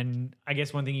day. And I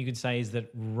guess one thing you could say is that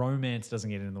romance doesn't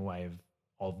get in the way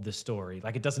of the story.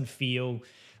 Like it doesn't feel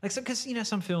like, because, you know,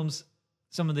 some films,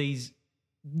 some of these,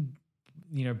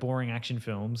 you know, boring action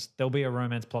films, there'll be a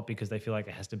romance plot because they feel like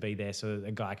it has to be there so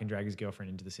a guy can drag his girlfriend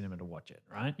into the cinema to watch it,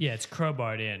 right? Yeah, it's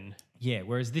crowbarred in. Yeah,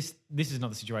 whereas this is not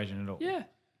the situation at all. Yeah.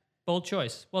 Bold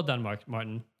choice. Well done,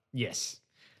 Martin. Yes.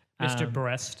 Mr.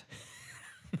 Breast.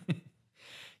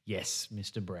 Yes,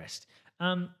 Mr. Breast.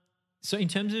 So in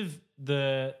terms of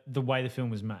the way the film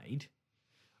was made,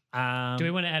 do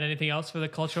we want to add anything else for the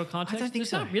cultural context? I don't think There's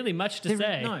so. not really much to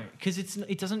say. No, because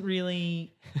it doesn't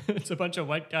really, It's a bunch of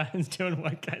white guys doing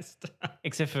white guy stuff.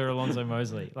 except for Alonzo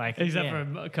Mosley, like Except yeah.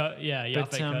 for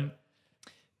Yaffe cut.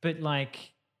 But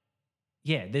like,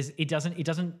 yeah, it doesn't.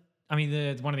 I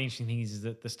mean, one of the interesting things is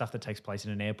that the stuff that takes place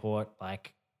in an airport,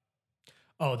 like.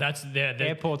 Oh, that's there.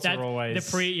 Airports are always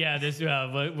There's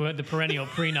the perennial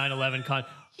pre 9/11 con.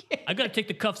 Yeah. I gotta take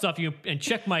the cuffs off you and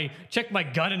check my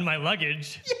gun and my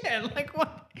luggage. Yeah, like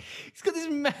what? He's got this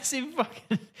massive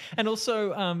fucking. And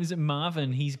also, is it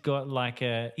Marvin? He's got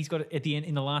at the end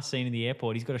in the last scene in the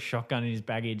airport, he's got a shotgun in his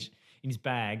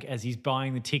bag as he's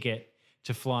buying the ticket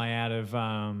to fly out of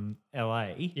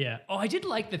LA. Yeah. Oh, I did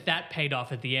like that paid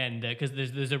off at the end because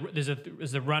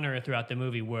there's a runner throughout the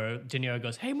movie where De Niro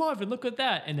goes, "Hey Marvin, look at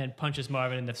that," and then punches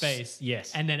Marvin in the face.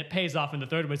 Yes. And then it pays off in the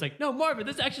third one. It's like, "No, Marvin,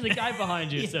 there's actually a guy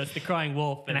behind you." Yeah. So it's the crying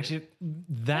wolf. And actually,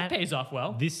 that pays off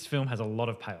well. This film has a lot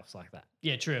of payoffs like that.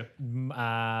 Yeah, true.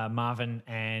 Marvin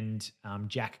and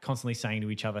Jack constantly saying to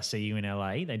each other, "See you in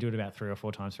LA." They do it about 3 or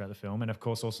 4 times throughout the film. And of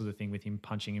course, also the thing with him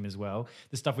punching him as well.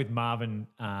 The stuff with Marvin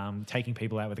taking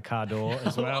people out with a car door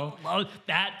as well. Oh,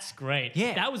 that's great.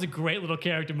 Yeah. That was a great little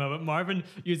character moment. Marvin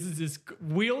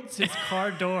wields his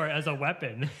car door as a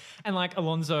weapon. And like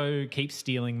Alonzo keeps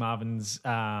stealing Marvin's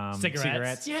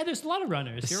cigarettes. Yeah, there's a lot of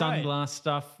runners. The You're sunglass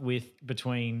stuff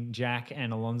between Jack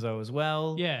and Alonzo as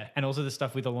well. Yeah. And also the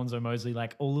stuff with Alonzo Mosley,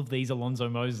 like all of these Alonzo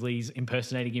Mosleys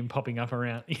impersonating him popping up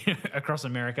around across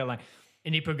America. Like,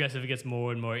 and he progressively gets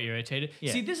more and more irritated.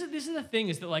 Yeah. See, this is the thing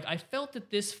is that like I felt that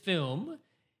this film,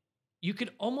 you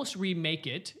could almost remake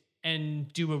it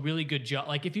and do a really good job.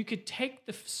 Like if you could take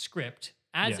the script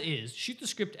as is, shoot the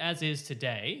script as is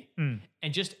today, and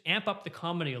just amp up the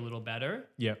comedy a little better.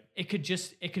 Yeah. It could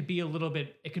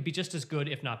be just as good,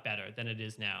 if not better, than it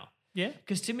is now. Yeah.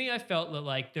 Because to me, I felt that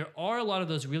like there are a lot of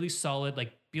those really solid,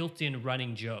 like built-in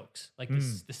running jokes, like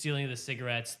the stealing of the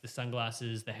cigarettes, the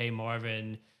sunglasses, the "Hey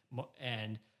Marvin,"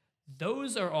 and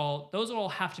those all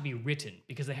have to be written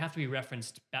because they have to be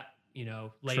referenced back,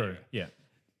 later. True. Yeah.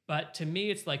 But to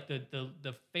me, it's like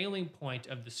the failing point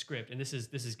of the script, and this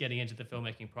is getting into the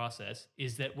filmmaking process,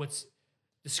 is that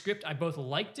the script, I both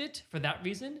liked it for that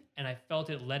reason, and I felt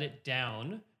it let it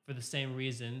down for the same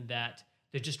reason that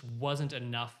there just wasn't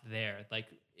enough there. Like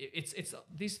it's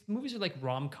these movies are like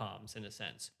rom-coms in a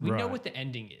sense. We know what the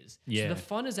ending is. Yeah. So the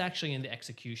fun is actually in the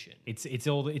execution. It's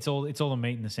all the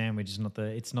meat in the sandwich. It's not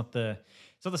the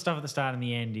stuff at the start and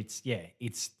the end.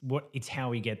 It's how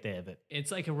we get there.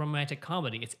 It's like a romantic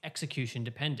comedy. It's execution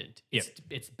dependent. Yep.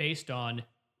 It's based on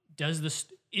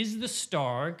is the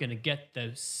star going to get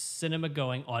the cinema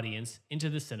going audience into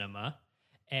the cinema,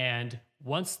 and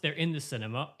once they're in the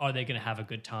cinema, are they going to have a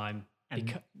good time?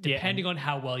 Depending on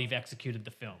how well you've executed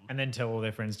the film. And then tell all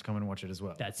their friends to come and watch it as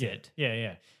well. That's it.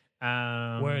 Yeah.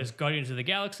 Whereas Guardians of the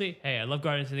Galaxy, hey, I love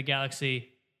Guardians of the Galaxy.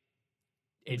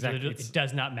 It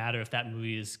does not matter if that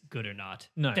movie is good or not.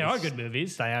 No, there are good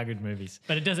movies. They are good movies.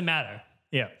 But it doesn't matter.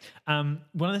 Yeah. One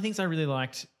of the things I really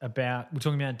liked we're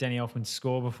talking about Danny Elfman's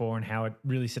score before and how it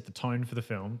really set the tone for the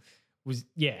film was,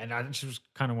 and I just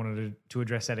kind of wanted to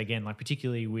address that again, like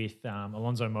particularly with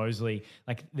Alonzo Mosley.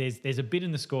 Like there's a bit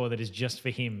in the score that is just for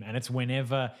him, and it's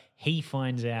whenever he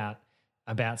finds out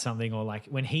about something or like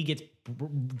when he gets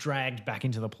dragged back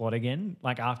into the plot again,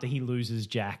 like after he loses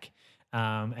Jack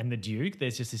and the Duke,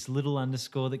 there's just this little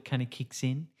underscore that kind of kicks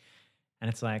in. And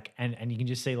it's like, and you can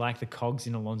just see like the cogs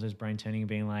in Alonzo's brain turning and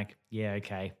being like, yeah,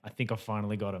 okay, I think I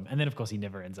finally got him. And then of course he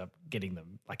never ends up getting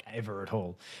them like ever at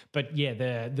all. But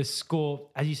yeah, the score,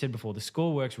 as you said before, the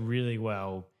score works really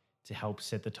well to help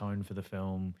set the tone for the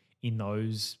film in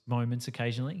those moments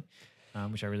occasionally,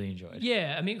 which I really enjoyed.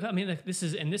 Yeah, I mean, like this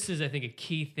is I think a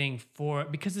key thing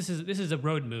because this is a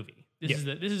road movie. This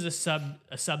is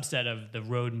a subset of the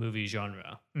road movie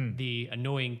genre. The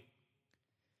annoying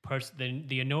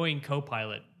the annoying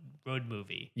co-pilot road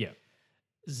movie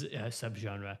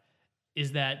subgenre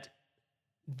is that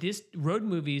this road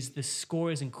movies, the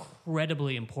score is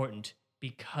incredibly important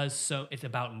because it's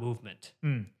about movement.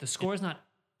 The score is not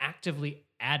actively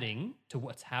adding to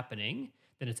what's happening,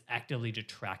 then it's actively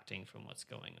detracting from what's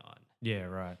going on. Yeah,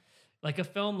 right. Like a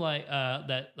film like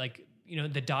that, like, you know,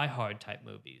 the Die Hard type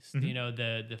movies, you know,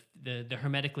 the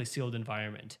hermetically sealed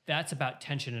environment. That's about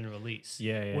tension and release.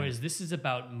 Yeah. Whereas this is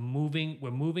about moving.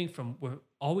 We're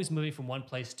always moving from one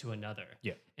place to another.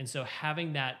 Yeah. And so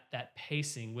having that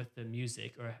pacing with the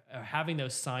music, or having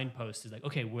those signposts is like,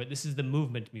 okay, this is the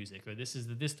movement music, or this is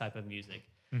this type of music.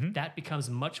 That becomes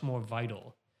much more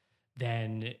vital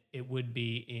than it would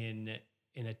be in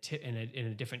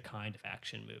a different kind of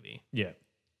action movie. Yeah.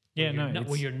 Yeah,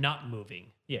 Where you're not moving.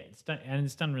 Yeah,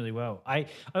 it's done really well. I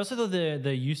also thought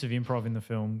the use of improv in the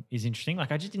film is interesting.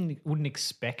 Like, I just wouldn't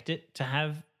expect it to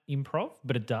have improv,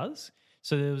 but it does.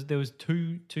 So there was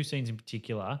two scenes in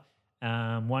particular.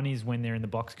 One is when they're in the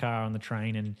boxcar on the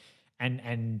train,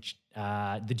 and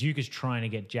the Duke is trying to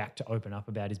get Jack to open up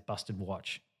about his busted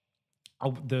watch.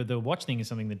 Oh, the watch thing is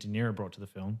something that De Niro brought to the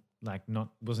film, like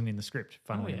wasn't in the script,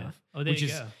 funnily enough. Oh, there you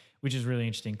go. Which is really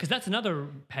interesting. Because that's another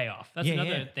payoff. That's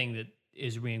another thing that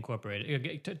is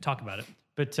reincorporated. Talk about it.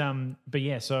 But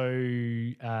yeah, so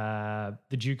the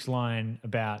Duke's line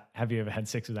about, have you ever had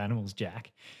sex with animals,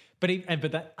 Jack? But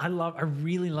I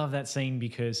really love that scene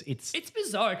because it's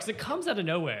bizarre because it comes out of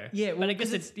nowhere. Yeah, well, but I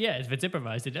guess if it's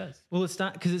improvised, it does. Well, it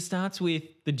starts with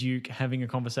the Duke having a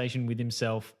conversation with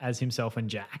himself and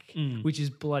Jack, which is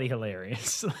bloody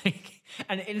hilarious. Like,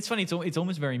 and it's funny. It's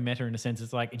almost very meta in a sense.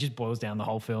 It's like it just boils down the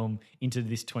whole film into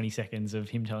this 20 seconds of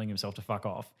him telling himself to fuck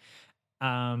off.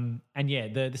 And yeah,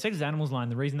 the sex with animals line.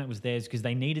 The reason that was there is because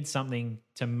they needed something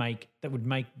that would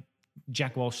make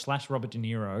Jack Walsh / Robert De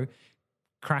Niro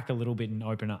crack a little bit and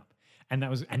open up. And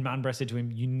Martin Brest said to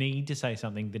him, you need to say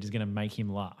something that is going to make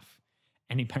him laugh.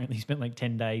 And he apparently spent like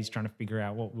 10 days trying to figure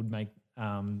out what would make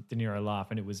De Niro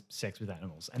laugh, and it was sex with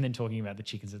animals, and then talking about the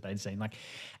chickens that they'd seen. Like,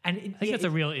 and I think that's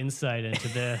a real insight into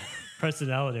the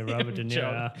personality of Robert De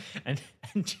Niro and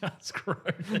Charles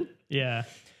Grodin. Yeah.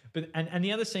 But and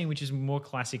the other scene, which is more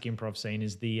classic improv scene,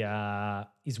 is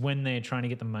is when they're trying to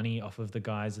get the money off of the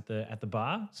guys at the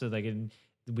bar, so they can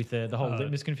with the whole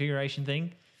litmus configuration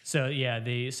thing. So yeah,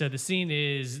 the scene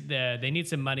is they need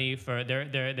some money for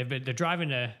they're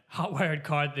driving a hot wired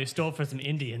car that they stole from some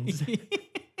Indians.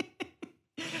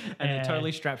 And they're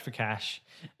totally strapped for cash.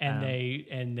 And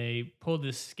they pulled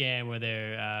this scam where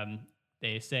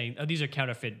they're saying, oh, these are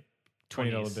counterfeit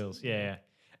 $20 bills. Yeah.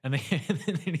 And then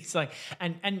he's like,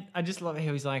 and I just love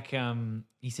how he's like,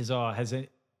 he says, oh, has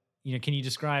it, you know, can you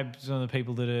describe some of the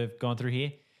people that have gone through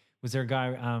here? Was there a guy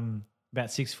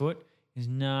about 6 foot? He goes,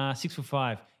 nah,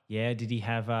 6'5". Yeah. Did he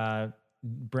have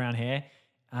brown hair?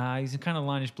 He's a kind of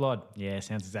lionish blonde. Yeah,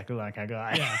 sounds exactly like our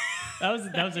guy. Yeah,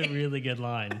 that was a really good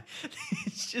line.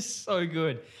 It's just so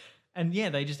good. And yeah,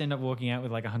 they just end up walking out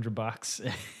with like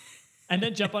 $100 and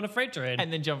then jump on a freight train.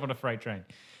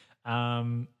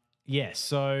 Yeah,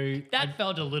 so that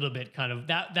felt a little bit kind of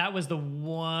that was the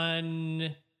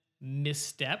one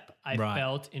misstep I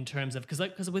felt in terms of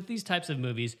because with these types of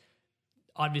movies,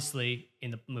 obviously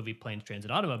in the movie Planes, Trains,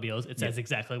 and Automobiles, it says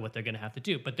exactly what they're going to have to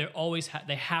do, but they're always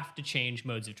they have to change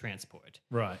modes of transport.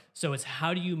 Right. So it's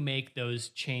how do you make those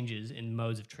changes in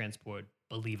modes of transport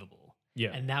believable?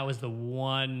 Yeah. And that was the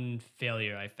one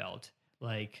failure I felt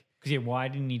like. Because why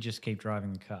didn't he just keep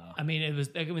driving the car? I mean,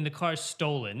 the car's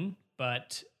stolen,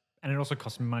 but. And it also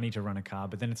costs money to run a car,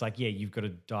 but then it's like, yeah, you've got to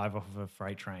dive off of a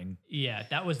freight train. Yeah,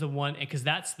 that was the one, because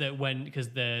that's because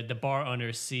the bar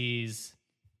owner sees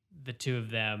the two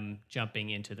of them jumping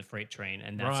into the freight train,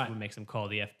 and that's what makes them call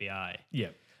the FBI. Yeah.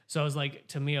 So I was like,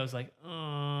 to me, I was like,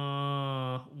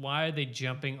 why are they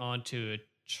jumping onto a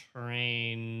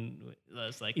train? I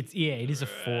was like, it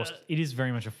is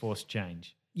very much a forced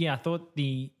change. Yeah, I thought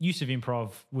the use of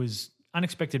improv was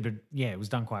unexpected, but yeah, it was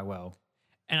done quite well.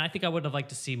 And I think I would have liked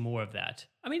to see more of that.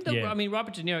 I mean,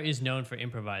 Robert De Niro is known for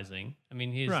improvising. I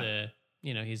mean, he's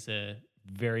a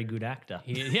very good actor.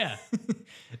 Yeah.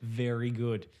 Very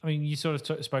good. I mean, you sort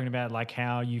of spoken about like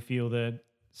how you feel that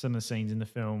some of the scenes in the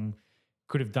film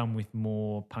could have done with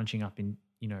more punching up in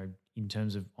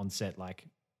terms of on set, like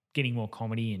getting more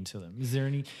comedy into them. Is there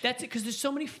any? That's it, because there's so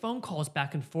many phone calls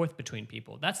back and forth between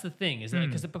people. That's the thing, is that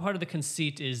because part of the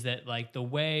conceit is that like the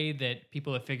way that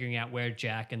people are figuring out where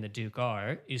Jack and the Duke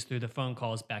are is through the phone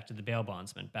calls back to the bail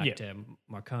bondsman, back to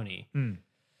Marconi.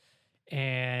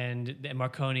 And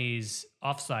Marconi's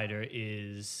offsider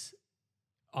is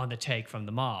on the take from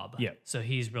the mob. Yeah. So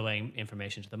he's relaying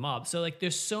information to the mob. So like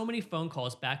there's so many phone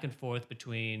calls back and forth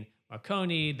between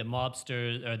Marconi, the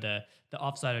mobsters, or the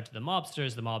offsider to the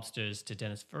mobsters to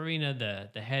Dennis Farina,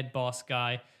 the head boss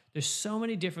guy, there's so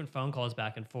many different phone calls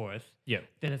back and forth. Yeah.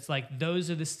 That it's like those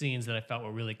are the scenes that I felt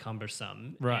were really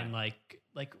cumbersome. Right. And like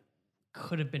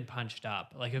could have been punched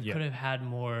up. Like it Yeah. could have had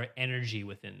more energy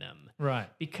within them. Right.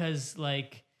 Because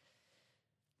like,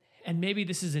 and maybe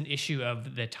this is an issue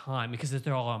of the time because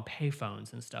they're all on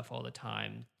payphones and stuff all the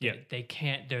time. Yeah. They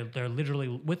can't. They're literally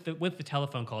with the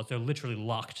telephone calls. They're literally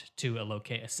locked to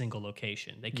a single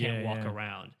location. They can't walk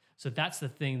around. So that's the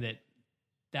thing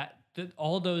that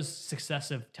all those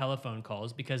successive telephone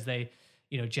calls because they,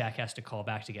 Jack has to call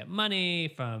back to get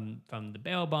money from the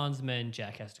bail bondsman.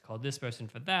 Jack has to call this person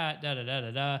for that. Da da da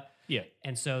da da. Yeah.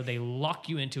 And so they lock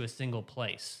you into a single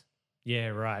place. Yeah,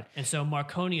 right. And so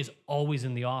Marconi is always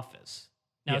in the office.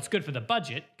 Now, it's good for the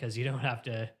budget because you don't have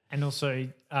to... And also,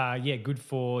 good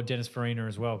for Dennis Farina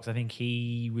as well because I think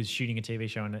he was shooting a TV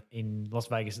show in Las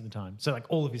Vegas at the time. So, like,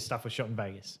 all of his stuff was shot in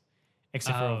Vegas,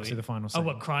 except for obviously the final scene. Oh,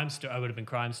 what Crime Story? I would have been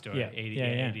Crime Story. Yeah.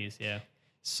 80s, yeah.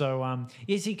 So, I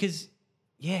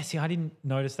didn't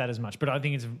notice that as much, but I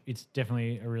think it's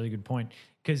definitely a really good point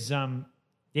because,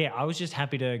 I was just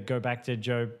happy to go back to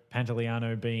Joe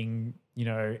Pantoliano being,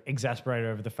 exasperated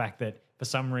over the fact that for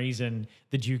some reason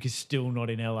the Duke is still not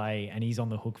in LA and he's on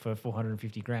the hook for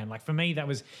 $450,000. Like for me, it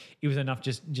was enough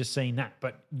just seeing that.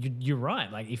 But you're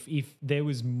right. Like if there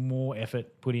was more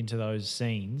effort put into those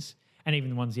scenes and even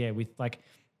the ones, with like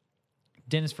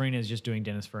Dennis Farina is just doing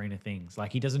Dennis Farina things.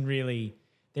 Like he doesn't really,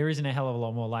 there isn't a hell of a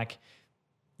lot more like,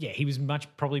 he was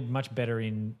probably much better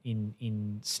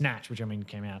in Snatch, which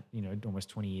came out, almost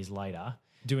 20 years later,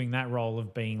 doing that role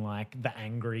of being like the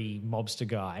angry mobster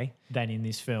guy than in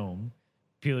this film,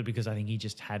 purely because I think he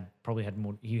just had more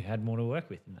to work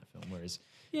with in that film. Whereas,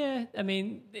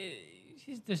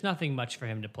 there's nothing much for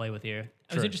him to play with here.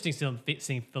 It was interesting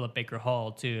seeing Philip Baker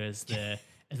Hall too as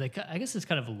like I guess it's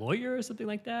kind of a lawyer or something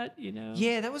like that.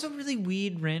 Yeah, that was a really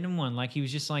weird random one. Like he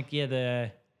was just like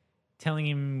telling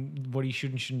him what he should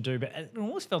and shouldn't do, but it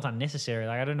almost felt unnecessary.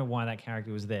 Like I don't know why that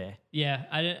character was there. Yeah,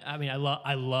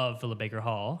 I love Philip Baker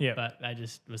Hall, yeah. But I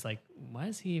just was like, why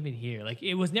is he even here? Like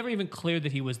it was never even clear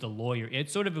that he was the lawyer.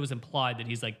 It was implied that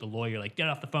he's like the lawyer, like get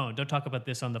off the phone, don't talk about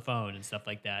this on the phone and stuff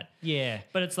like that. Yeah,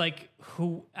 but it's like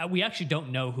we actually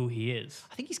don't know who he is.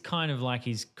 I think he's kind of like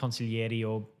his consigliere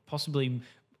or possibly.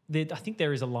 I think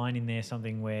there is a line in there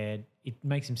something where it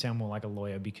makes him sound more like a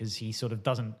lawyer because he sort of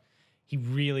doesn't. He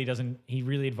really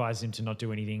advises him to not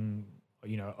do anything,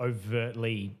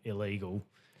 overtly illegal.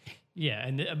 Yeah,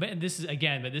 but this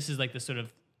is like the sort of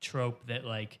trope that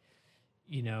like,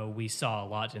 we saw a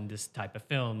lot in this type of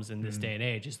films in this day and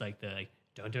age. It's like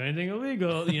don't do anything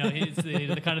illegal. It's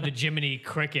the kind of the Jiminy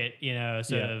Cricket,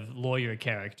 sort of lawyer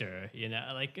character.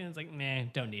 Like it's like,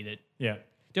 man, don't need it. Yeah.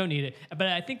 Don't need it. But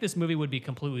I think this movie would be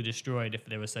completely destroyed if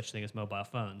there was such thing as mobile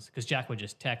phones because Jack would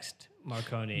just text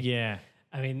Marconi. Yeah.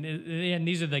 And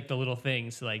these are like the little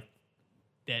things like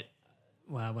that.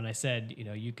 Well, when I said,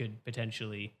 you could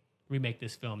potentially remake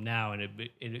this film now and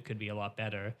it could be a lot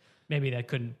better. Maybe that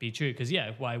couldn't be true because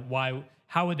why?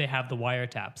 How would they have the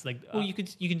wiretaps? Like, well, you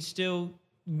can still,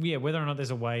 whether or not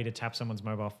there's a way to tap someone's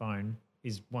mobile phone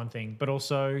is one thing, but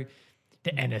also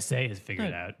the NSA has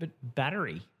figured out. But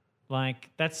battery, like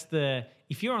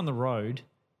if you're on the road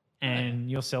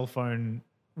and your cell phone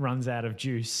runs out of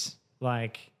juice,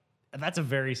 like. That's a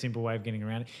very simple way of getting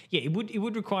around it. Yeah, it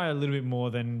would require a little bit more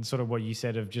than sort of what you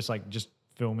said of just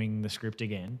filming the script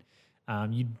again.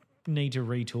 You'd need to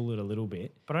retool it a little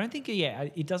bit. But I don't think,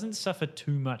 it doesn't suffer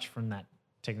too much from that.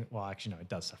 Well, actually, no, it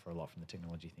does suffer a lot from the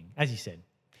technology thing. As you said,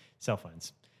 cell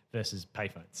phones versus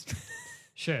payphones.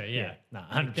 Sure, yeah. No,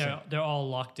 100%. They're all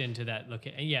locked into that look.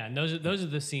 Yeah, and those are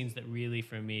the scenes that really,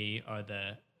 for me, are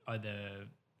the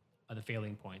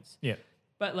failing points. Yeah.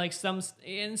 But like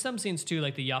in some scenes too,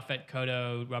 like the Yaphet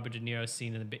Kotto, Robert De Niro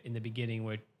scene in the beginning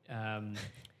where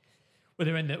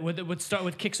they're would start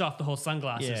with kicks off the whole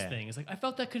sunglasses thing. It's like I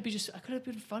felt that could have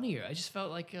been funnier. I just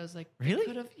felt like I was like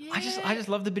really. I just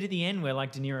love the bit at the end where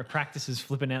like De Niro practices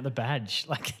flipping out the badge,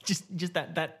 like just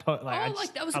that that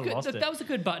was a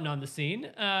good button on the scene.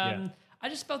 I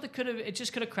just felt it could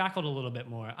have crackled a little bit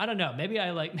more. I don't know. Maybe I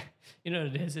like what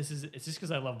it is. It's just because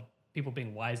I love people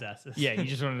being wise asses. Yeah, you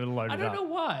just wanted to load it up. I don't know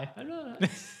why. I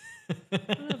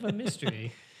don't have a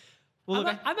mystery. Well,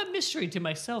 I'm a mystery to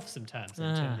myself sometimes,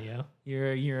 Antonio.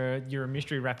 You're a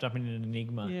mystery wrapped up in an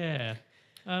enigma. Yeah.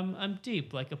 I'm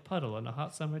deep like a puddle on a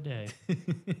hot summer day.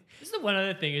 This is the one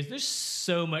other thing is there's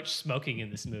so much smoking in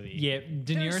this movie. Yeah,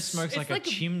 De Niro smokes like a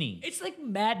chimney. It's like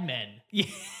Mad Men. Yeah.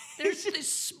 They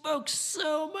smoke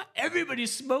so much.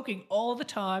 Everybody's smoking all the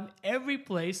time, every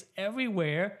place,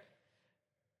 everywhere.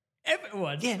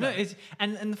 Everyone. Yeah, no, it's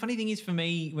and the funny thing is for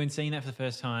me, when seeing that for the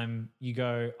first time, you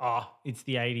go, oh, it's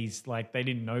the 80s, like they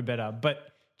didn't know better.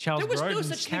 But Charles There was no Grodin's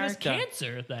such thing as character,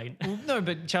 cancer thing. Well, no,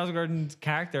 but Charles Grodin's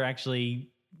character actually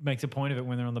makes a point of it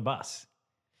when they're on the bus.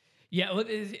 Yeah, well,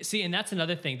 see, and that's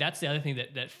another thing. That's the other thing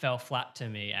that fell flat to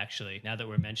me, actually, now that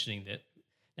we're mentioning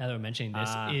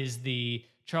this, is the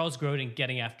Charles Grodin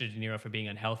getting after De Niro for being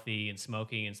unhealthy and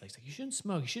smoking. And it's like, you shouldn't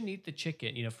smoke. You shouldn't eat the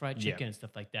chicken, fried chicken and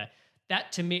stuff like that.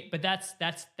 That to me, but that's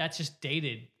just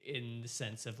dated in the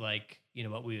sense of like,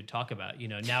 what we would talk about.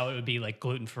 Now it would be like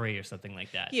gluten-free or something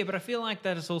like that. Yeah, but I feel like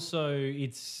that is also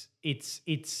it's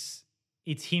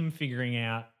him figuring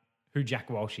out who Jack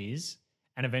Walsh is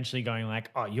and eventually going like,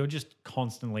 oh, you're just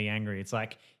constantly angry. It's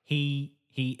like he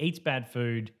eats bad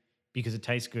food because it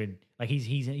tastes good. Like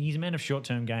he's a man of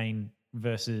short-term gain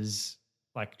versus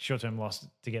like short-term loss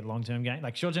to get long-term gain.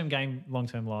 Like short-term gain,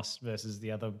 long-term loss versus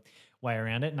the other way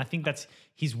around it. And I think that's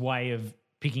his way of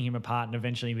picking him apart and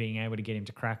eventually being able to get him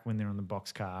to crack when they're on the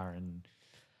boxcar. And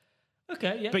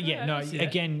okay, yeah. But yeah, no,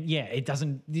 again, yeah, it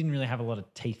didn't really have a lot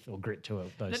of teeth or grit to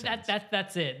it.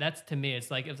 That's it. That's to me. It's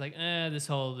like this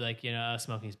whole like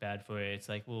smoking's bad for you. It's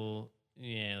like well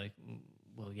yeah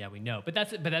we know. But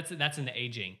that's in the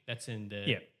aging. That's in the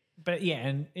yeah. But yeah,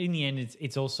 and in the end,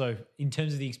 it's also in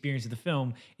terms of the experience of the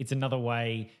film, it's another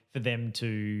way for them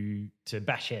to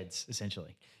bash heads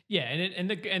essentially. Yeah, and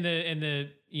the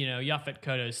Yaphet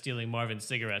Kotto stealing Marvin's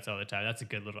cigarettes all the time. That's a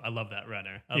good little. I love that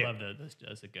runner. I love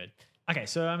those are good. Okay,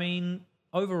 so I mean,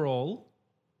 overall,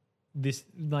 this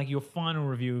like your final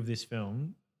review of this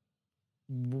film.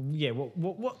 Yeah,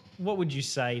 what would you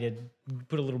say to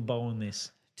put a little bow on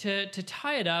this? To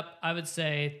tie it up, I would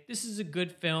say this is a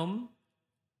good film.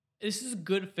 This is a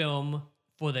good film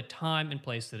for the time and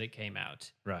place that it came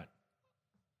out. Right.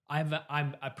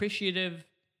 I'm appreciative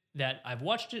that I've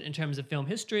watched it in terms of film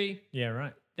history. Yeah,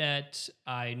 right. That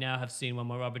I now have seen one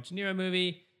more Robert De Niro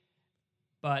movie,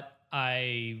 but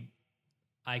I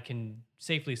can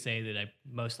safely say that I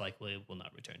most likely will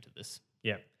not return to this.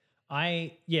 Yeah.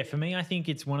 For me, I think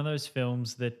it's one of those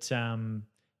films that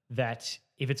that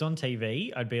if it's on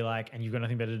TV, I'd be like, and you've got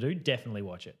nothing better to do, definitely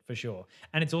watch it for sure.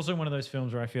 And it's also one of those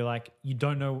films where I feel like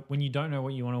when you don't know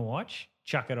what you want to watch,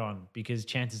 chuck it on because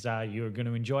chances are you're going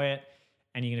to enjoy it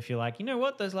and you're going to feel like, you know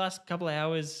what, those last couple of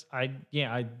hours, I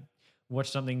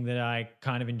watched something that I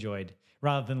kind of enjoyed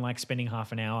rather than like spending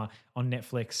half an hour on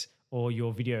Netflix or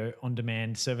your video on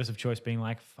demand service of choice being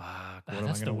like, fuck, what am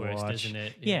I going to watch? That's the worst, isn't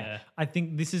it? Yeah. I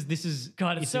think this is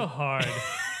God, it's so hard.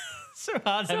 So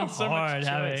hard having so much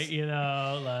choice.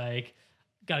 Like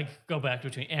gotta go back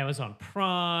between Amazon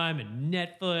Prime and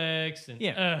Netflix and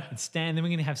and Stan. Then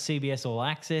we're gonna have CBS All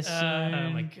Access soon. Oh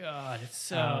my God, it's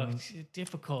so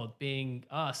difficult being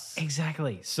us.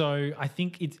 Exactly. So I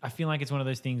feel like it's one of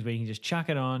those things where you can just chuck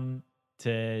it on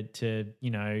to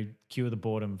cure the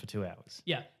boredom for 2 hours.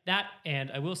 Yeah, that,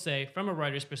 and I will say from a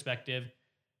writer's perspective,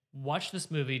 watch this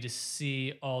movie to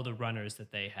see all the runners that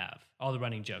they have, all the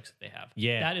running jokes that they have.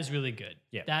 Yeah. That is really good.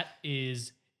 Yeah. That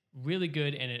is really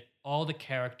good. And all the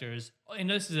characters, and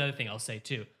this is the other thing I'll say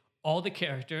too, all the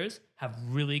characters have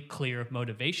really clear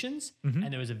motivations and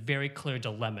there was a very clear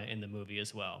dilemma in the movie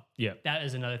as well. Yeah. That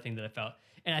is another thing that I felt.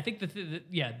 And I think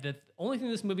the only thing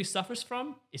this movie suffers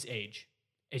from is age.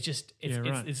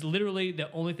 It's literally the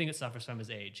only thing it suffers from is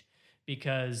age.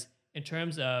 Because in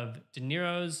terms of De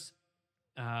Niro's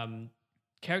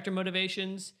character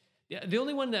motivations, the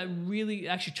only one that really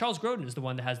actually Charles Grodin is the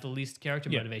one that has the least character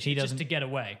motivation. Just to get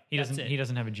away. He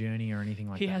doesn't have a journey or anything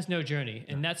like that. He has no journey,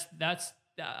 and that's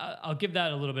I'll give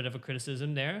that a little bit of a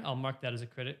criticism there. I'll mark that as a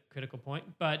critical point.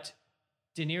 But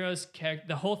De Niro's character,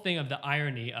 the whole thing of the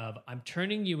irony of I'm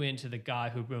turning you into the guy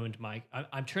who ruined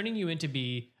I'm turning you into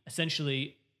be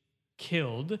essentially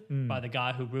killed by the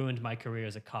guy who ruined my career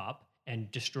as a cop and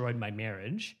destroyed my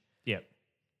marriage. Yep.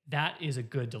 That is a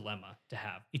good dilemma to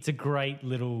have. It's a great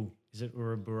little, is it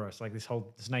Ouroboros? Like this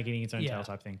whole snake eating its own tail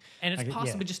type thing. And it's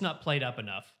possibly just not played up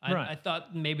enough. I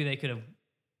thought maybe they could have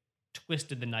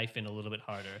twisted the knife in a little bit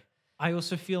harder. I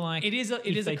also feel like it is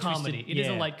a comedy. It is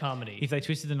a light comedy. If they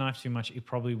twisted the knife too much, it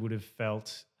probably would have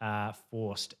felt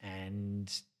forced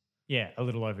and a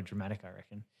little over dramatic, I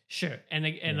reckon. Sure. And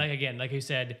like you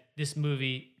said, this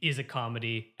movie is a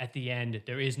comedy. At the end,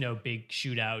 there is no big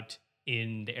shootout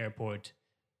in the airport.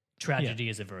 Tragedy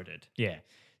is averted. Yeah.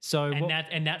 So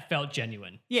that felt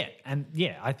genuine. Yeah. And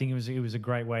I think it was a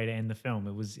great way to end the film.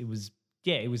 It was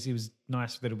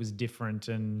nice that it was different,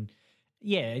 and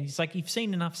it's like you've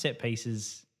seen enough set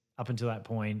pieces up until that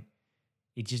point.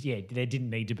 It just there didn't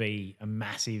need to be a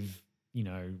massive,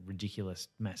 ridiculous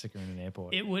massacre in an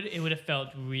airport. It would have felt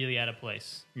really out of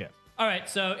place. Yeah. All right,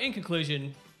 so in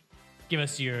conclusion,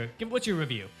 what's your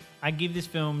review? I give this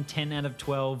film 10 out of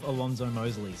 12 Alonzo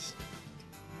Mosleys.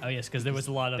 Oh yes, because there was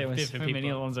a lot of There were different so people. many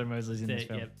Alonzo Mosleys in this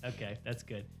film. Yep. Okay, that's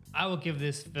good. I will give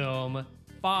this film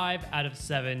 5 out of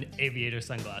 7 aviator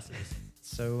sunglasses.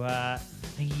 So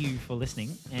thank you for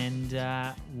listening, and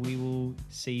we will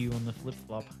see you on the flip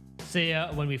flop. See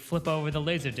ya when we flip over the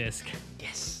laser disc.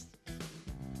 Yes.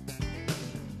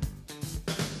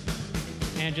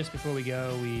 And just before we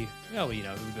go, we got to do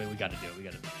it. We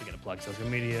got to plug social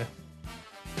media.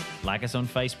 Like us on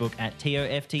Facebook at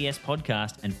TOFTS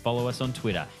Podcast and follow us on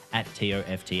Twitter at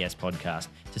TOFTS Podcast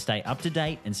to stay up to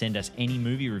date and send us any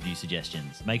movie review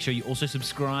suggestions. Make sure you also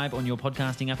subscribe on your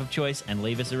podcasting app of choice and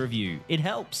leave us a review. It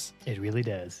helps. It really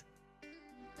does.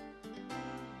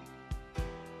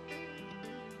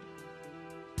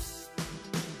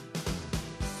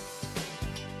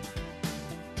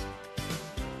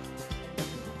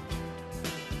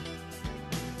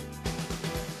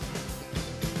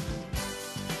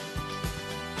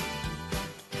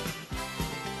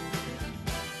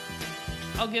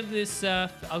 I'll give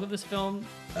this film.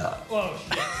 Whoa,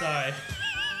 shit, sorry.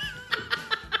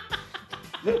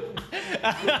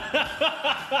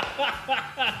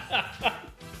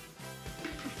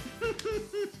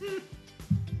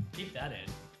 Keep that in.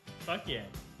 Fuck yeah.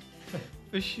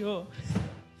 For sure.